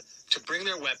them to bring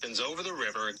their weapons over the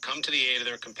river and come to the aid of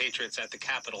their compatriots at the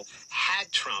Capitol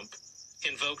had Trump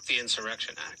invoked the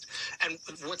Insurrection Act. And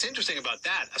what's interesting about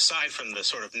that, aside from the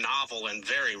sort of novel and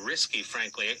very risky,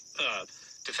 frankly,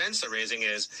 defense they're raising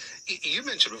is, you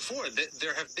mentioned before that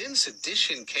there have been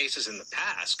sedition cases in the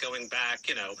past, going back,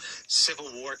 Civil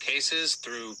War cases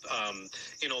through,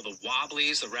 the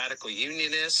Wobblies, the radical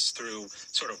unionists, through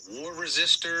sort of war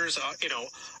resistors,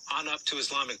 on up to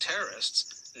Islamic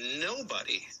terrorists.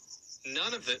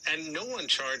 And no one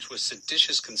charged with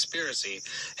seditious conspiracy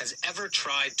has ever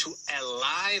tried to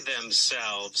ally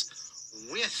themselves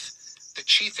with the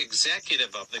chief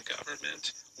executive of the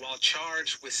government while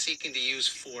charged with seeking to use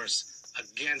force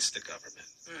against the government.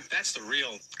 That's the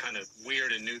real kind of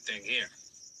weird and new thing here.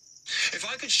 If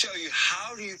I could show you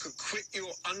how you could quit your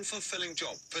unfulfilling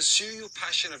job, pursue your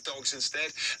passion of dogs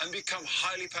instead, and become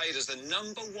highly paid as the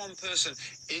 #1 person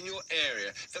in your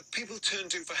area that people turn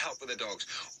to for help with their dogs,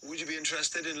 would you be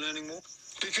interested in learning more?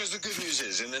 Because the good news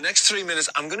is, in the next 3 minutes,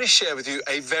 I'm going to share with you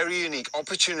a very unique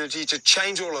opportunity to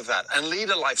change all of that and lead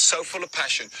a life so full of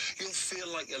passion, you'll feel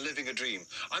like you're living a dream.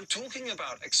 I'm talking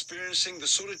about experiencing the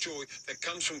sort of joy that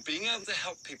comes from being able to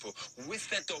help people with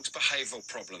their dog's behavioral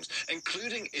problems,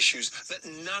 including issues that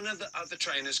none of the other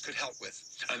trainers could help with.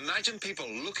 Imagine people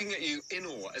looking at you in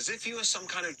awe, as if you were some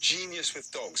kind of genius with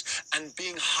dogs, and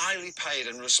being highly paid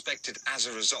and respected as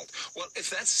a result. Well, if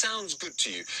that sounds good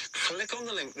to you, click on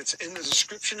the link that's in the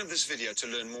description of this video to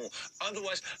learn more.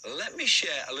 Otherwise, let me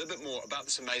share a little bit more about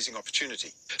this amazing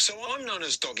opportunity. So I'm known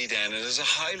as Doggy Dan, and as a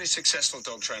highly successful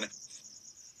dog trainer.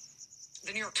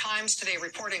 The New York Times today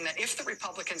reporting that if the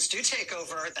Republicans do take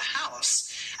over the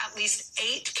House, at least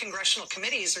 8 congressional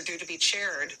committees are due to be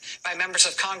chaired by members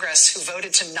of Congress who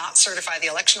voted to not certify the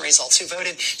election results, who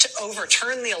voted to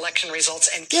overturn the election results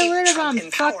and keep Trump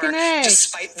in power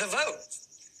despite the vote.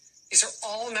 These are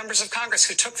all members of Congress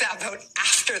who took that vote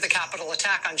after the Capitol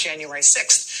attack on January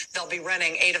 6th. They'll be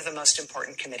running 8 of the most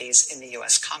important committees in the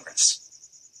U.S. Congress.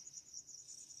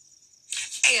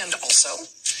 And also,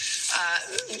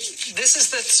 this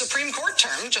is the Supreme Court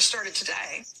term, just started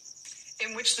today,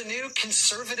 in which the new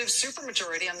conservative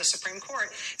supermajority on the Supreme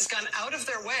Court has gone out of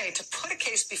their way to put a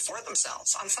case before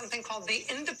themselves on something called the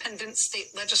independent state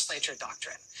legislature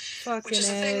doctrine. Which is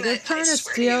a thing They're that trying I to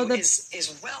swear steal to you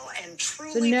is well and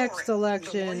truly the next boring.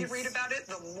 election. The more you read about it,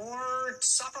 the more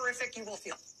soporific you will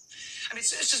feel. I mean,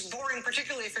 it's just boring,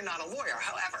 particularly if you're not a lawyer.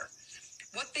 However,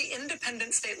 what the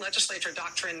independent state legislature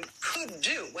doctrine could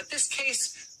do, what this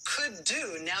case could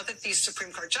do now that these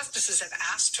Supreme Court justices have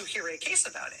asked to hear a case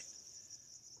about it,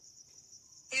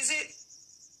 is it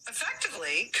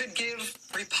effectively could give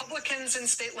Republicans in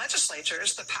state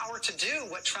legislatures the power to do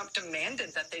what Trump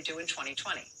demanded that they do in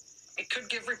 2020. It could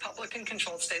give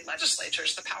Republican-controlled state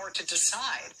legislatures the power to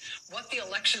decide what the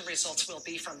election results will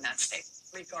be from that state,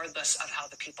 regardless of how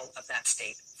the people of that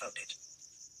state voted,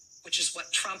 which is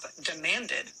what Trump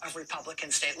demanded of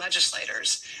Republican state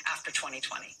legislators after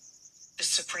 2020. The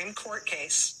Supreme Court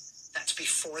case that's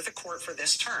before the court for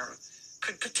this term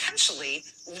could potentially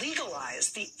legalize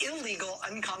the illegal,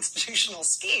 unconstitutional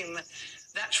scheme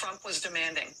that Trump was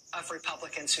demanding of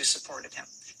Republicans who supported him,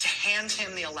 to hand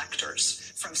him the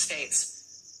electors from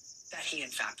states that he, in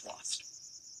fact, lost.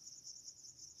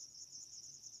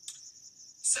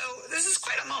 So this is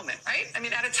quite a moment, right? I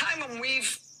mean, at a time when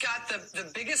we've got the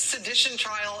biggest sedition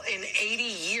trial in 80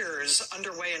 years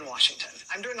underway in Washington.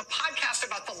 I'm doing a podcast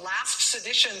about the last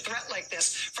sedition threat like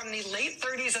this from the late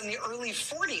 30s and the early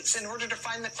 40s in order to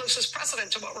find the closest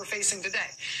precedent to what we're facing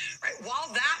today. Right? While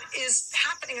that is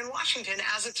happening in Washington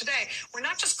as of today, we're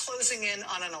not just closing in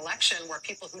on an election where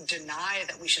people who deny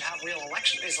that we should have real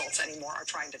election results anymore are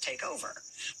trying to take over.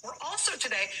 We're also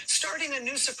today starting a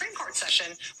new Supreme Court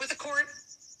session with a court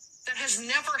that has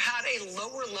never had a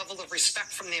lower level of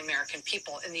respect from the American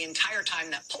people in the entire time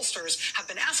that pollsters have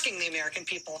been asking the American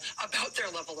people about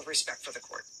their level of respect for the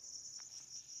court.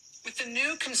 With the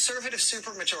new conservative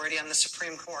supermajority on the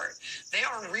Supreme Court, they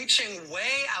are reaching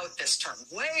way out this term,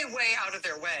 way out of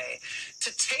their way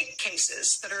to take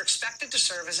cases that are expected to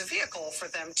serve as a vehicle for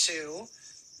them to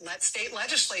let state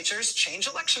legislatures change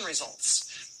election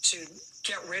results, to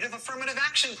get rid of affirmative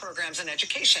action programs in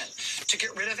education, to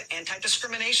get rid of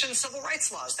anti-discrimination civil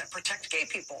rights laws that protect gay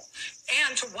people,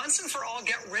 and to once and for all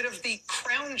get rid of the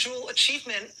crown jewel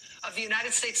achievement of the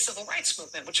United States Civil Rights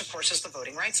Movement, which of course is the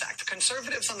Voting Rights Act. The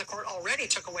conservatives on the court already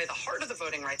took away the heart of the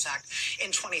Voting Rights Act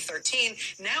in 2013.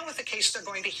 Now with the case they're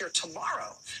going to hear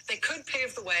tomorrow, they could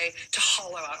pave the way to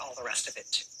hollow out all the rest of it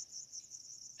too.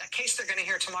 That case they're going to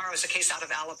hear tomorrow is a case out of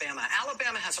Alabama.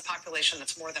 Alabama has a population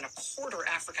that's more than a quarter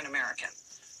African American.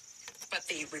 But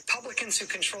the Republicans who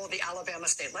control the Alabama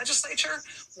state legislature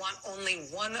want only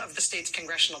one of the state's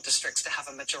congressional districts to have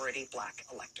a majority black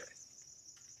electorate.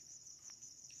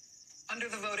 Under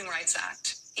the Voting Rights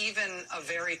Act, even a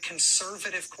very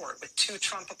conservative court with 2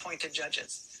 Trump-appointed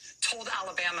judges told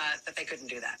Alabama that they couldn't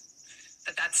do that.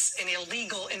 That's an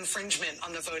illegal infringement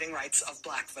on the voting rights of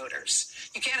black voters.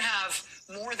 You can't have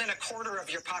more than a quarter of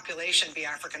your population be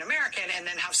African American and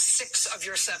then have 6 of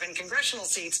your 7 congressional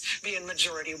seats be in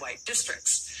majority white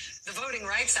districts. The Voting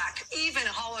Rights Act, even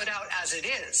hollowed out as it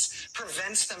is,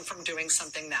 prevents them from doing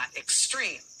something that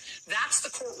extreme. That's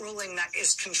the court ruling that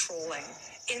is controlling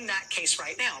in that case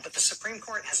right now. But the Supreme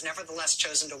Court has nevertheless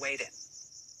chosen to wade in,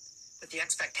 with the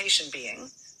expectation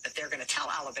being that they're going to tell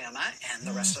Alabama and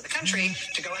the rest of the country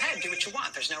to go ahead, do what you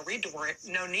want. There's no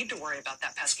need to worry about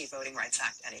that pesky Voting Rights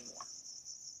Act anymore.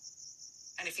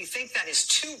 And if you think that is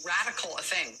too radical a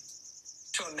thing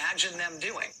to imagine them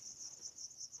doing,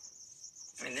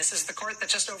 I mean, this is the court that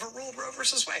just overruled Roe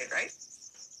versus Wade, right?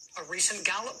 A recent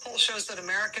Gallup poll shows that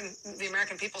the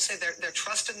American people say their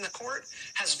trust in the court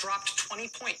has dropped 20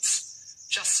 points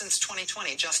just since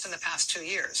 2020, just in the past 2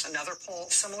 years. Another poll,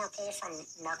 similar poll from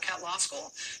Marquette Law School,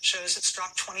 shows it's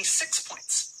dropped 26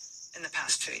 points in the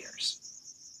past 2 years.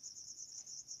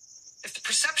 If the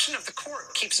perception of the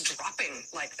court keeps dropping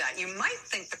like that, you might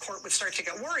think the court would start to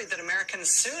get worried that Americans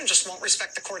soon just won't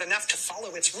respect the court enough to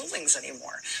follow its rulings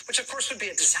anymore, which of course would be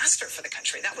a disaster for the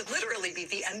country. That would literally be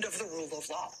the end of the rule of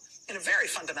law in a very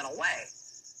fundamental way.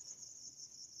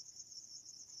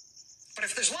 But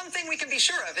if there's one thing we can be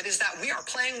sure of, it is that we are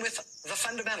playing with the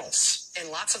fundamentals in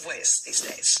lots of ways these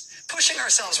days, pushing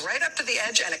ourselves right up to the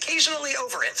edge and occasionally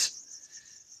over it.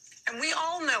 And we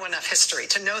all know enough history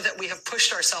to know that we have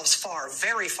pushed ourselves far,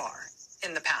 very far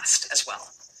in the past as well.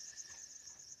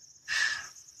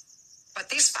 But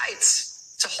these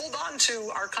fights to hold on to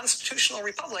our constitutional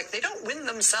republic, they don't win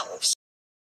themselves.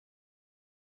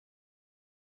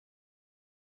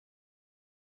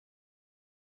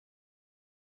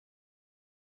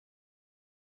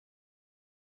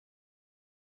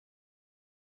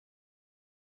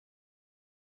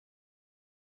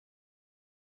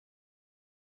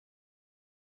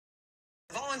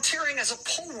 Volunteering as a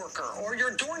poll worker, or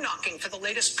you're door knocking for the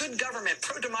latest good government,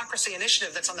 pro-democracy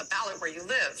initiative that's on the ballot where you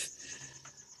live.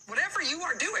 Whatever you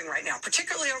are doing right now,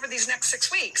 particularly over these next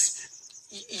 6 weeks,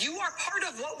 you are part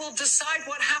of what will decide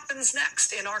what happens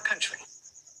next in our country.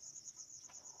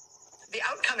 The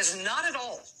outcome is not at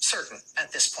all certain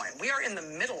at this point. We are in the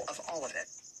middle of all of it.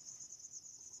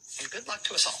 And good luck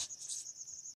to us all.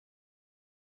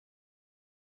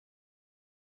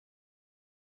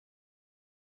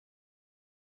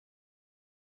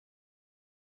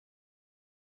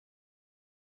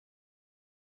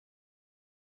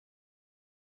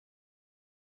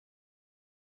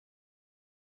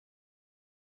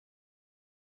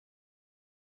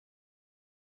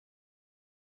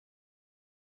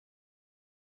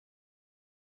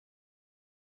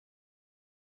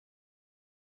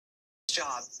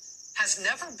 Job has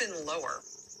never been lower.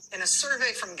 In a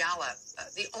survey from Gallup,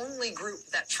 the only group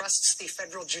that trusts the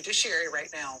federal judiciary right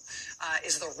now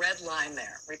is the red line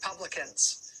there,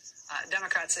 Republicans.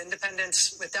 Democrats,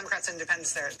 independents, with Democrats and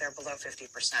independents, they're below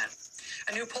 50%.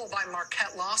 A new poll by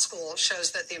Marquette Law School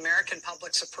shows that the American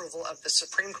public's approval of the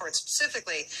Supreme Court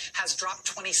specifically has dropped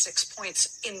 26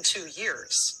 points in 2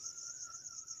 years.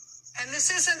 And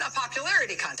this isn't a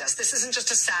popularity contest. This isn't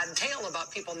just a sad tale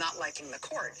about people not liking the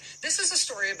court. This is a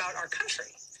story about our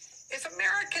country. If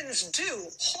Americans do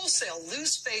wholesale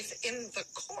lose faith in the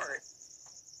court,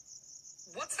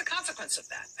 what's the consequence of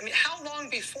that? I mean, how long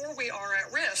before we are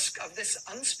at risk of this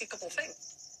unspeakable thing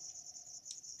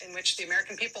in which the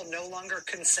American people no longer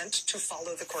consent to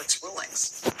follow the court's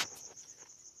rulings?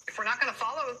 If we're not going to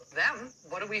follow them,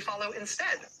 what do we follow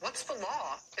instead? What's the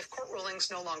law if court rulings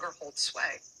no longer hold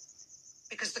sway?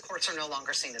 Because the courts are no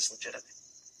longer seen as legitimate.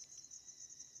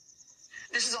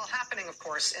 This is all happening, of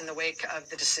course, in the wake of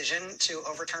the decision to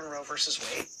overturn Roe versus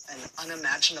Wade, an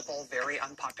unimaginable, very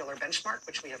unpopular benchmark,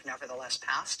 which we have nevertheless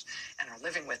passed and are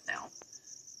living with now.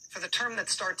 For the term that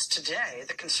starts today,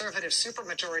 the conservative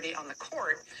supermajority on the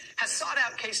court has sought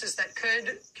out cases that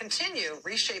could continue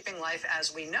reshaping life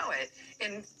as we know it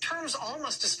in terms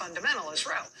almost as fundamental as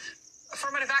Roe.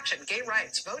 Affirmative action, gay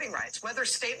rights, voting rights, whether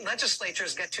state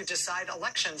legislatures get to decide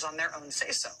elections on their own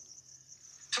say-so.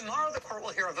 Tomorrow, the court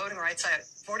will hear a Voting Rights Act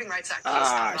case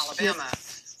out in Alabama,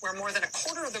 where more than a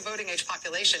quarter of the voting age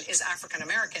population is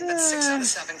African-American, but 6 out of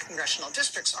 7 congressional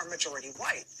districts are majority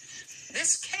white.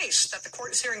 This case that the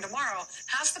court is hearing tomorrow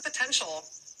has the potential,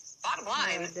 bottom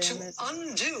line, to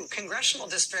undo congressional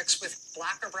districts with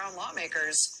black or brown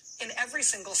lawmakers in every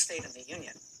single state in the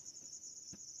union.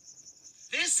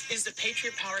 This is the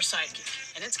Patriot Power Sidekick,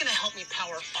 and it's going to help me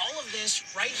power all of this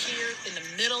right here in the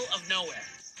middle of nowhere.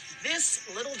 This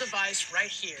little device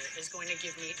right here is going to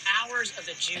give me hours of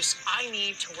the juice I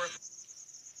need to work.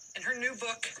 In her new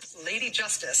book, Lady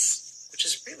Justice, which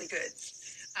is really good,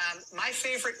 my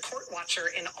favorite court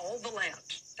watcher in all the land,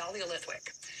 Dahlia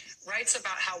Lithwick, writes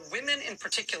about how women in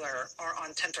particular are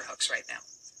on tenterhooks right now,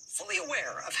 fully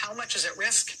aware of how much is at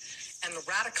risk and the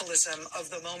radicalism of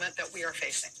the moment that we are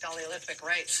facing. Dahlia Lithwick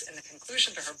writes in the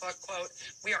conclusion to her book, quote,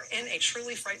 "We are in a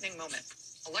truly frightening moment.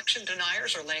 Election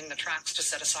deniers are laying the tracks to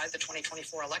set aside the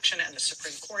 2024 election, and the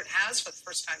Supreme Court has, for the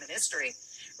first time in history,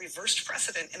 reversed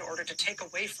precedent in order to take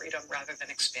away freedom rather than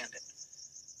expand it.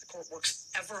 The court works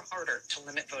ever harder to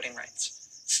limit voting rights.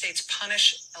 States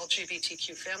punish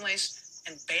LGBTQ families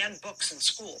and ban books in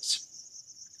schools.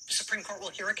 The Supreme Court will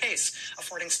hear a case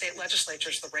affording state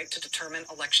legislatures the right to determine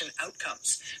election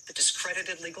outcomes, the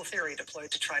discredited legal theory deployed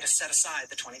to try to set aside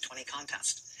the 2020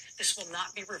 contest. This will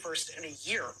not be reversed in a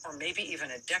year or maybe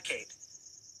even a decade."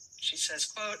 She says,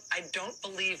 quote, "I don't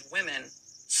believe women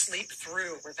sleep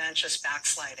through revanchist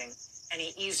backsliding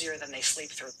any easier than they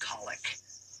sleep through colic.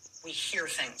 We hear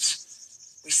things.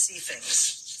 We see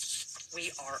things.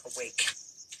 We are awake."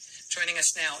 Joining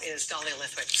us now is Dahlia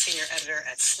Lithwick, senior editor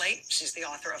at Slate. She's the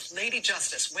author of Lady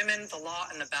Justice, Women, the Law,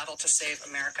 and the Battle to Save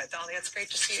America. Dahlia, it's great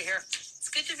to see you here. It's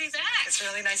good to be back. It's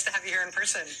really nice to have you here in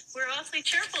person. We're awfully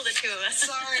cheerful, the two of us.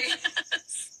 Sorry.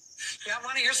 Yeah,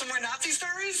 want to hear some more Nazi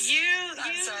stories?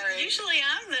 I'm sorry. Usually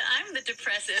I'm the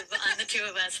depressive on the two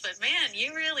of us, but man,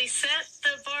 you really set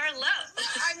the bar low.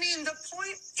 I mean, the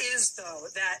point is, though,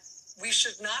 that we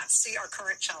should not see our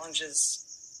current challenges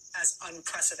as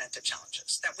unprecedented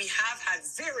challenges, that we have had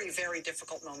very, very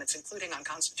difficult moments, including on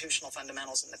constitutional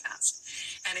fundamentals in the past.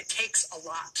 And it takes a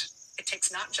lot. It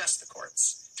takes not just the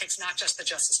courts. It takes not just the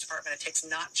Justice Department. It takes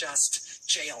not just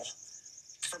jail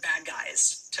for bad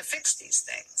guys to fix these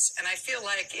things. And I feel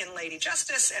like in Lady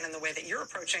Justice and in the way that you're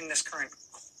approaching this current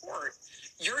court,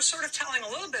 you're sort of telling a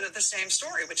little bit of the same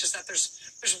story, which is that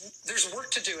there's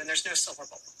work to do and there's no silver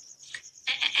bullet.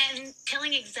 And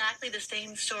telling exactly the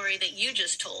same story that you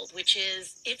just told, which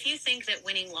is if you think that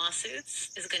winning lawsuits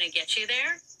is going to get you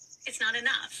there, it's not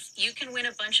enough. You can win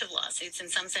a bunch of lawsuits. In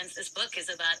some sense, this book is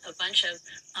about a bunch of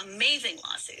amazing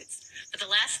lawsuits. But the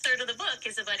last third of the book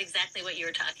is about exactly what you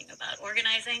were talking about: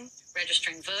 organizing,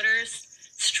 registering voters,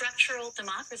 structural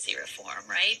democracy reform,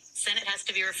 right? Senate has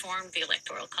to be reformed. The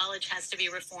Electoral College has to be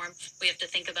reformed. We have to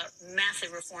think about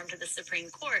massive reform to the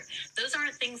Supreme Court. Those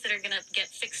aren't things that are going to get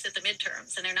fixed at the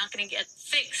midterms, and they're not going to get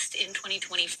fixed in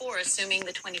 2024, assuming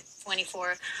the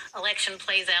 2024 election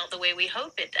plays out the way we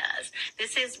hope it does.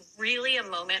 This is really a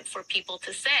moment for people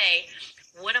to say,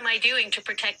 what am I doing to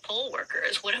protect poll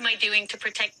workers? What am I doing to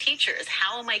protect teachers?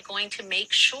 How am I going to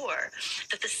make sure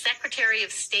that the Secretary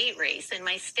of State race in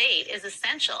my state is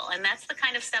essential? And that's the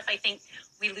kind of stuff I think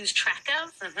we lose track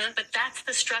of. But that's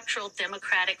the structural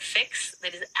democratic fix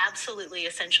that is absolutely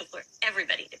essential for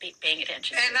everybody to be paying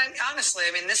attention to. And honestly,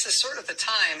 this is sort of the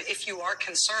time, if you are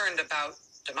concerned about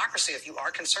democracy, if you are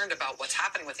concerned about what's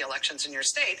happening with the elections in your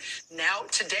state, now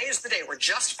today is the day. We're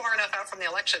just far enough out from the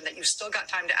election that you've still got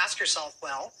time to ask yourself,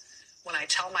 well, when I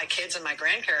tell my kids and my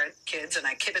grandkids and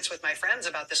I kibitz with my friends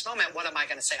about this moment, what am I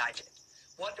going to say I did?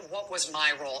 What was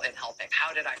my role in helping?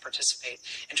 How did I participate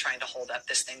in trying to hold up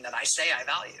this thing that I say I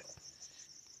value?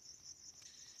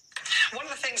 One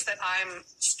of the things that I'm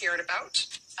scared about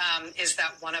is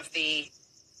that one of the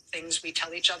things we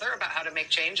tell each other about how to make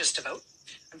change is to vote.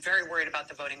 I'm very worried about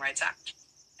the Voting Rights Act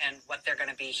and what they're going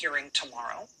to be hearing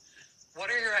tomorrow. What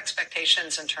are your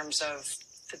expectations in terms of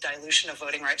the dilution of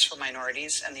voting rights for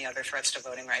minorities and the other threats to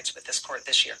voting rights with this court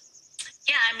this year?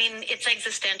 Yeah, I mean, it's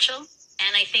existential.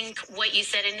 And I think what you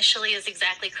said initially is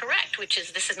exactly correct, which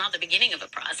is this is not the beginning of a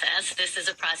process. This is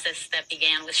a process that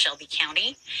began with Shelby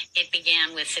County. It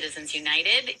began with Citizens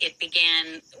United. It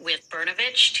began with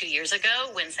Brnovich 2 years ago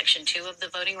when Section 2 of the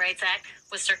Voting Rights Act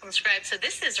was circumscribed. So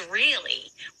this is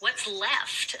really what's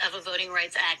left of a Voting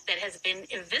Rights Act that has been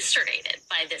eviscerated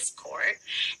by this court.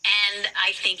 And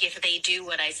I think if they do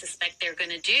what I suspect they're going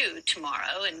to do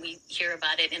tomorrow, and we hear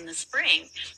about it in the spring,